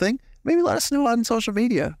of something, maybe let us know on social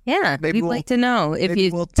media. Yeah, we'd like to know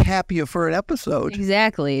if we'll tap you for an episode.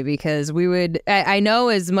 Exactly, because we would. I know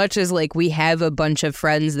as much as like we have a bunch of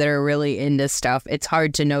friends that are really into stuff, it's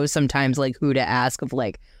hard to know sometimes like who to ask of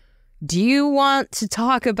like, do you want to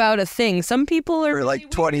talk about a thing? Some people are for like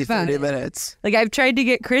 20, 30 minutes. Like I've tried to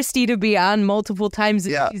get Christy to be on multiple times.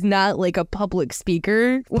 And she's not like a public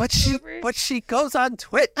speaker. But she goes on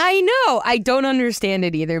Twitch. I know. I don't understand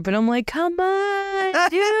it either. But I'm like, come on,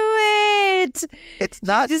 do it. It's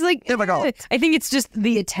not just like difficult. I think it's just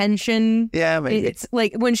the attention. Yeah, maybe. It's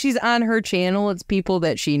like when she's on her channel, it's people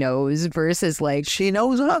that she knows versus like she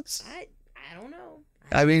knows us. I don't know.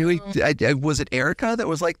 I mean, was it Erica that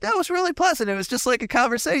was like, that was really pleasant. It was just like a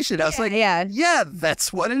conversation. I was like, yeah,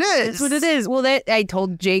 that's what it is. That's what it is. Well, I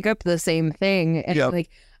told Jacob the same thing. And like,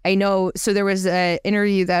 I know, so there was an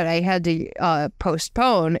interview that I had to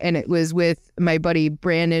postpone, and it was with my buddy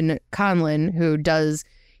Brandon Conlon, who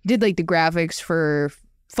did like the graphics for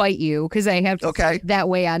Fight You, because I have to say it that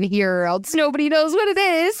way on here, or else nobody knows what it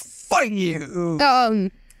is. Fight You.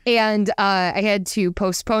 And I had to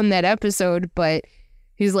postpone that episode, but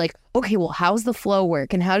he's like, okay, well, how's the flow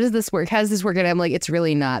work? And how does this work? How does this work? And I'm like, it's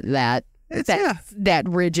really not that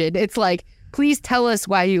rigid. It's like, please tell us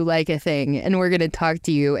why you like a thing, and we're going to talk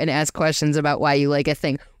to you and ask questions about why you like a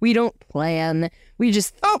thing. We don't plan. We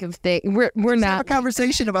just think of things. We're not have a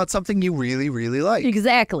conversation about something you really, really like.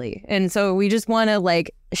 Exactly. And so we just want to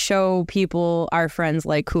like show people, our friends,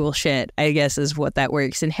 like cool shit, I guess is what that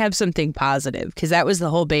works, and have something positive, because that was the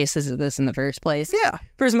whole basis of this in the first place. Yeah.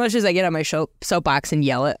 For as much as I get on my soapbox and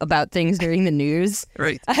yell about things during the news,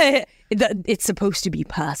 right? It's supposed to be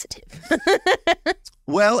positive.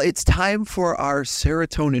 Well, it's time for our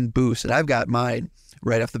Seratonin Boost, and I've got mine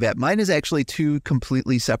right off the bat. Mine is actually 2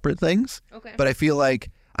 completely separate things, but I feel like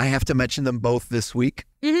I have to mention them both this week.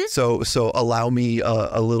 Mm-hmm. So allow me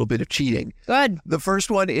a little bit of cheating. Good. The first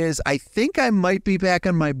one is, I think I might be back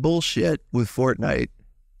on my bullshit with Fortnite.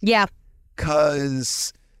 Yeah.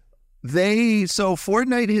 Because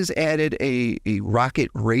Fortnite has added a rocket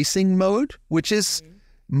racing mode, which is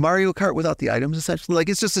Mario Kart without the items, essentially. Like,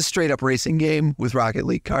 it's just a straight up racing game with Rocket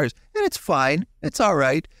League cars, and it's fine. It's all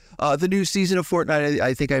right. The new season of Fortnite,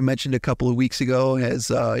 I think I mentioned a couple of weeks ago, has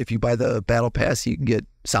if you buy the Battle Pass, you can get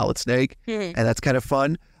Solid Snake, and that's kind of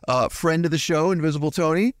fun. Friend of the show, Invisible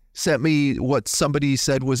Tony, sent me what somebody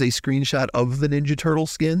said was a screenshot of the Ninja Turtle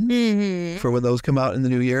skins for when those come out in the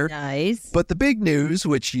new year. Nice. But the big news,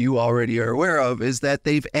 which you already are aware of, is that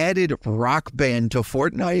they've added Rock Band to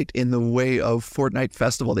Fortnite in the way of Fortnite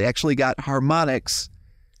Festival. They actually got harmonics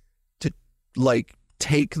to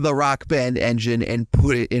take the Rock Band engine and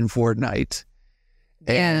put it in Fortnite.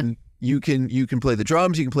 And you can play the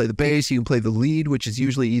drums, you can play the bass, you can play the lead, which is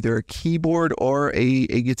usually either a keyboard or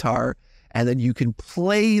a guitar. And then you can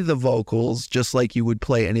play the vocals just like you would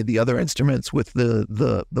play any of the other instruments with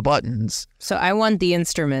the buttons. So I want the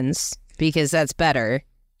instruments because that's better.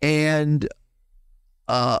 And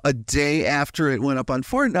a day after it went up on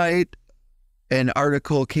Fortnite, an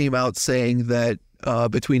article came out saying that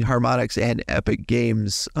between Harmonix and Epic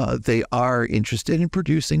Games, they are interested in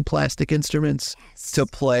producing plastic instruments to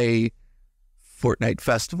play Fortnite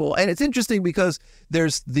Festival. And it's interesting because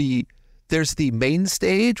there's the main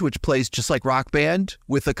stage, which plays just like Rock Band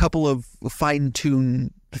with a couple of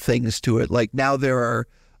fine-tuned things to it. Like now there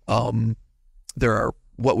are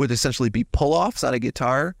what would essentially be pull-offs on a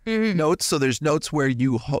guitar notes. So there's notes where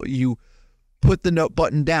you put the note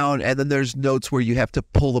button down, and then there's notes where you have to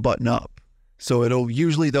pull the button up. So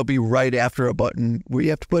they'll be right after a button where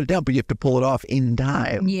you have to put it down, but you have to pull it off in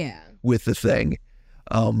time with the thing.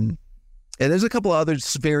 And there's a couple other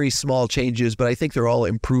very small changes, but I think they're all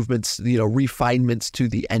improvements, refinements to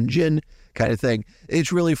the engine kind of thing.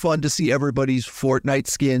 It's really fun to see everybody's Fortnite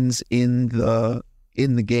skins in the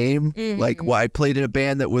game. Like, I played in a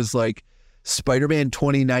band that was like Spider-Man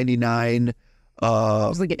 2099. It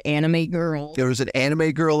was like an anime girl. There was an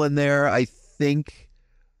anime girl in there. I think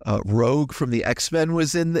Rogue from the X-Men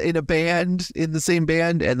was in a band, in the same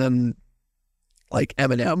band, and then like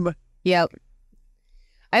Eminem. Yep.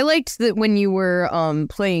 I liked that when you were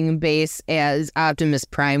playing bass as Optimus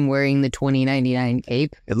Prime wearing the 2099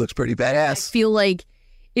 cape. It looks pretty badass. I feel like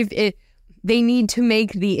they need to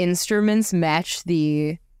make the instruments match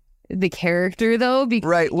the character though, because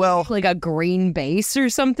right. Well, like a green bass or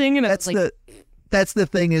something, and that's the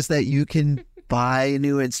thing is that you can buy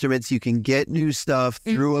new instruments, you can get new stuff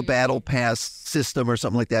through a battle pass system or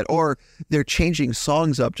something like that, or they're changing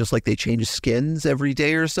songs up just like they change skins every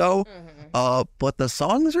day or so. But the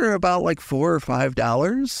songs are about like $4 or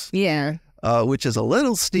 $5. Yeah. Which is a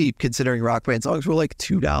little steep considering Rock Band songs were like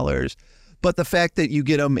 $2. But the fact that you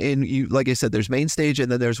get them like I said, there's main stage and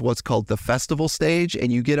then there's what's called the festival stage, and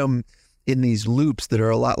you get them in these loops that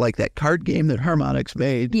are a lot like that card game that Harmonix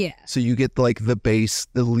made. Yeah. So you get like the bass,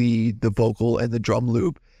 the lead, the vocal, and the drum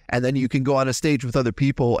loop. And then you can go on a stage with other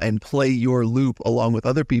people and play your loop along with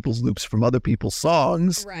other people's loops from other people's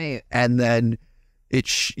songs. Right. And then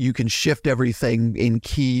you can shift everything in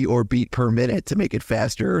key or beat per minute to make it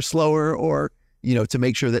faster or slower, or to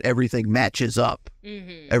make sure that everything matches up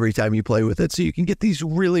every time you play with it. So you can get these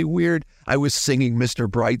really weird. I was singing Mr.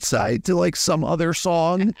 Brightside to like some other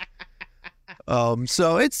song.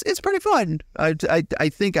 So it's pretty fun. I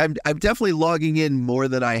think I'm definitely logging in more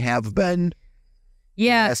than I have been.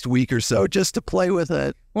 Yeah. Last week or so just to play with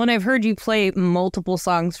it. Well, and I've heard you play multiple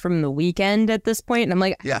songs from The Weeknd at this point, and I'm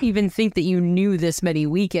like, I don't even think that you knew this many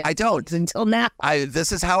Weeknd. I don't until now.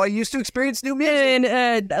 This is how I used to experience new music.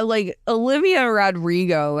 And like Olivia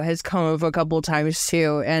Rodrigo has come up a couple times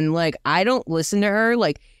too, and like I don't listen to her.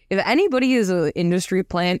 Like if anybody is an industry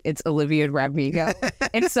plant, it's Olivia Rodrigo,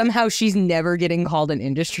 and somehow she's never getting called an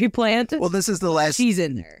industry plant. Well, this is the last. She's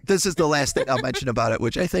in there. This is the last thing I'll mention about it,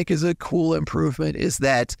 which I think is a cool improvement, is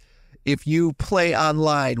that if you play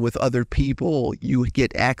online with other people, you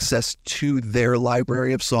get access to their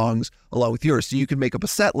library of songs along with yours. So you can make up a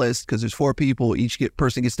set list because there's 4 people. Each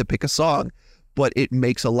person gets to pick a song, but it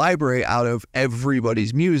makes a library out of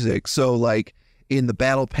everybody's music. So like in the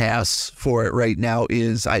battle pass for it right now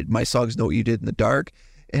is my songs Know What You Did in the Dark.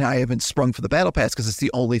 And I haven't sprung for the battle pass because it's the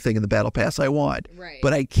only thing in the battle pass I want. Right.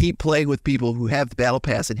 But I keep playing with people who have the battle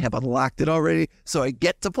pass and have unlocked it already, so I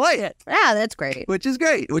get to play it. Ah, that's great. Which is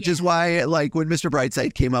great. Which is why, like, when Mr.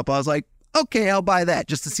 Brightside came up, I was like, okay, I'll buy that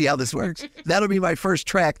just to see how this works. That'll be my first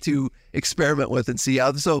track to experiment with and see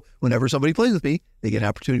how. So whenever somebody plays with me, they get an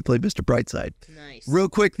opportunity to play Mr. Brightside. Nice. Real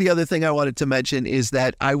quick, the other thing I wanted to mention is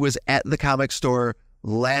that I was at the comic store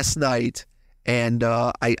last night, and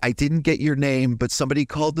I didn't get your name, but somebody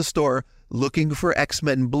called the store looking for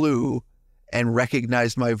X-Men Blue and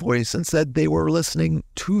recognized my voice and said they were listening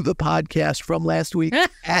to the podcast from last week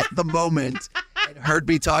at the moment and heard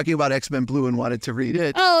me talking about X-Men Blue and wanted to read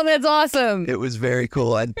it. Oh, that's awesome. It was very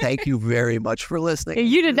cool, and thank you very much for listening.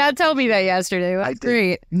 You did not tell me that yesterday. That's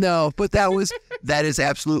great. No, but that is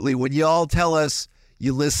absolutely, when you all tell us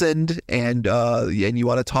you listened and you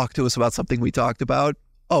want to talk to us about something we talked about,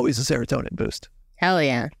 always a serotonin boost. Hell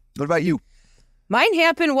yeah. What about you? Mine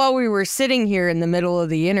happened while we were sitting here in the middle of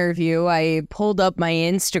the interview. I pulled up my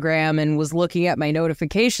Instagram and was looking at my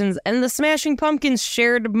notifications, and the Smashing Pumpkins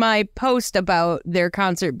shared my post about their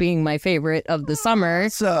concert being my favorite of the summer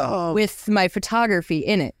with my photography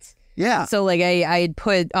in it. Yeah. So like I had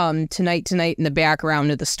put Tonight in the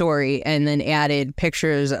background of the story, and then added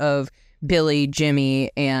pictures of Billy, Jimmy,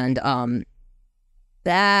 and why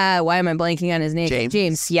am I blanking on his name?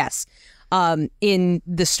 James, yes. In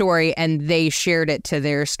the story, and they shared it to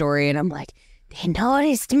their story, and I'm like, they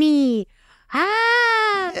noticed me.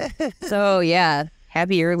 So yeah,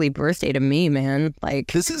 happy early birthday to me, man.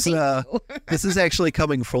 Like this is actually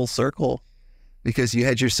coming full circle, because you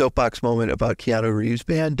had your soapbox moment about Keanu Reeves'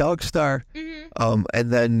 band Dog Star, and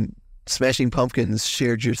then Smashing Pumpkins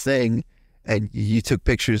shared your thing, and you took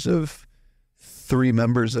pictures of 3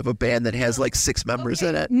 members of a band that has like 6 members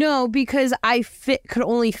in it. No, because I could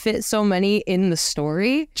only fit so many in the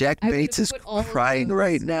story. Jack Bates is crying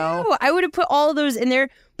right now. No, I would have put all of those in there,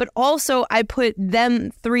 but also I put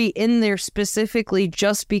them 3 in there specifically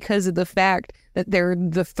just because of the fact that they're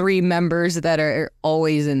the 3 members that are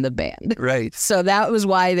always in the band. Right. So that was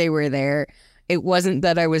why they were there. It wasn't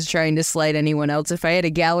that I was trying to slight anyone else. If I had a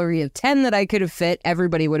gallery of 10 that I could have fit,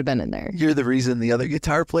 everybody would have been in there. You're the reason the other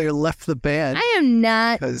guitar player left the band. I am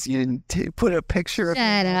not. Because you didn't put a picture of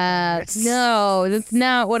Shut up. No, that's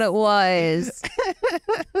not what it was.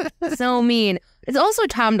 So mean. It's also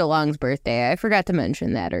Tom DeLonge's birthday. I forgot to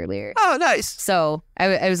mention that earlier. Oh, nice. So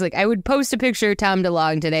I was like, I would post a picture of Tom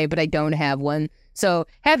DeLonge today, but I don't have one. So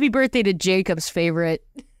happy birthday to Jacob's favorite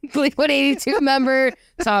Blink-182 member,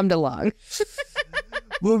 Tom DeLonge.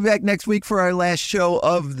 We'll be back next week for our last show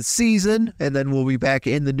of the season, and then we'll be back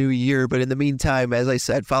in the new year. But in the meantime, as I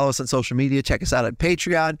said, follow us on social media, check us out on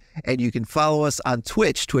Patreon, and you can follow us on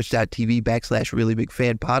Twitch,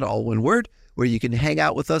 twitch.tv/reallyBigFanPod, all one word, where you can hang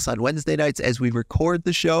out with us on Wednesday nights as we record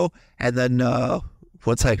the show. And then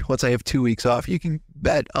once I have 2 weeks off, you can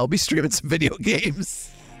bet I'll be streaming some video games.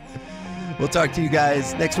 We'll talk to you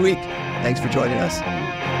guys next week. Thanks for joining us.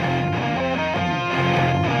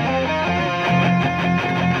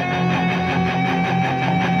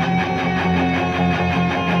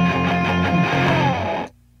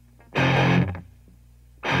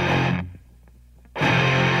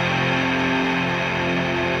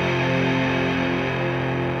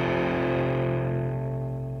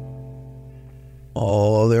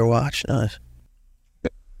 Oh, they're watching us.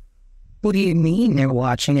 What do you mean they're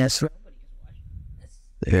watching us?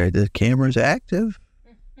 The camera's active.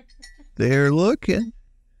 They're looking.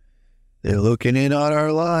 They're looking in on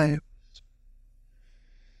our lives.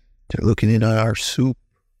 They're looking in on our soup.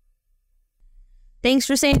 Thanks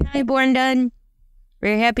for saying hi, Born Done.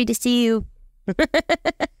 We're happy to see you.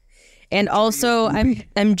 And also,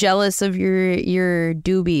 I'm jealous of your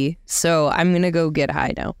doobie, so I'm gonna go get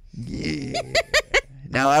high now. Yeah.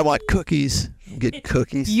 Now I want cookies. Get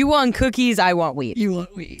cookies. You want cookies, I want weed. You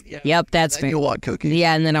want weed. Yeah. Yep, that's fair. You want cookies.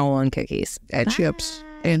 Yeah, and then I want cookies. And chips.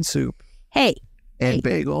 And soup. Hey. And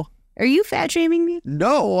bagel. Are you fat shaming me?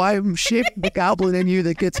 No, I'm shaming the goblin in you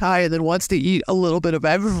that gets high and then wants to eat a little bit of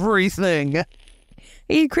everything. I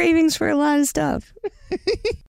eat cravings for a lot of stuff.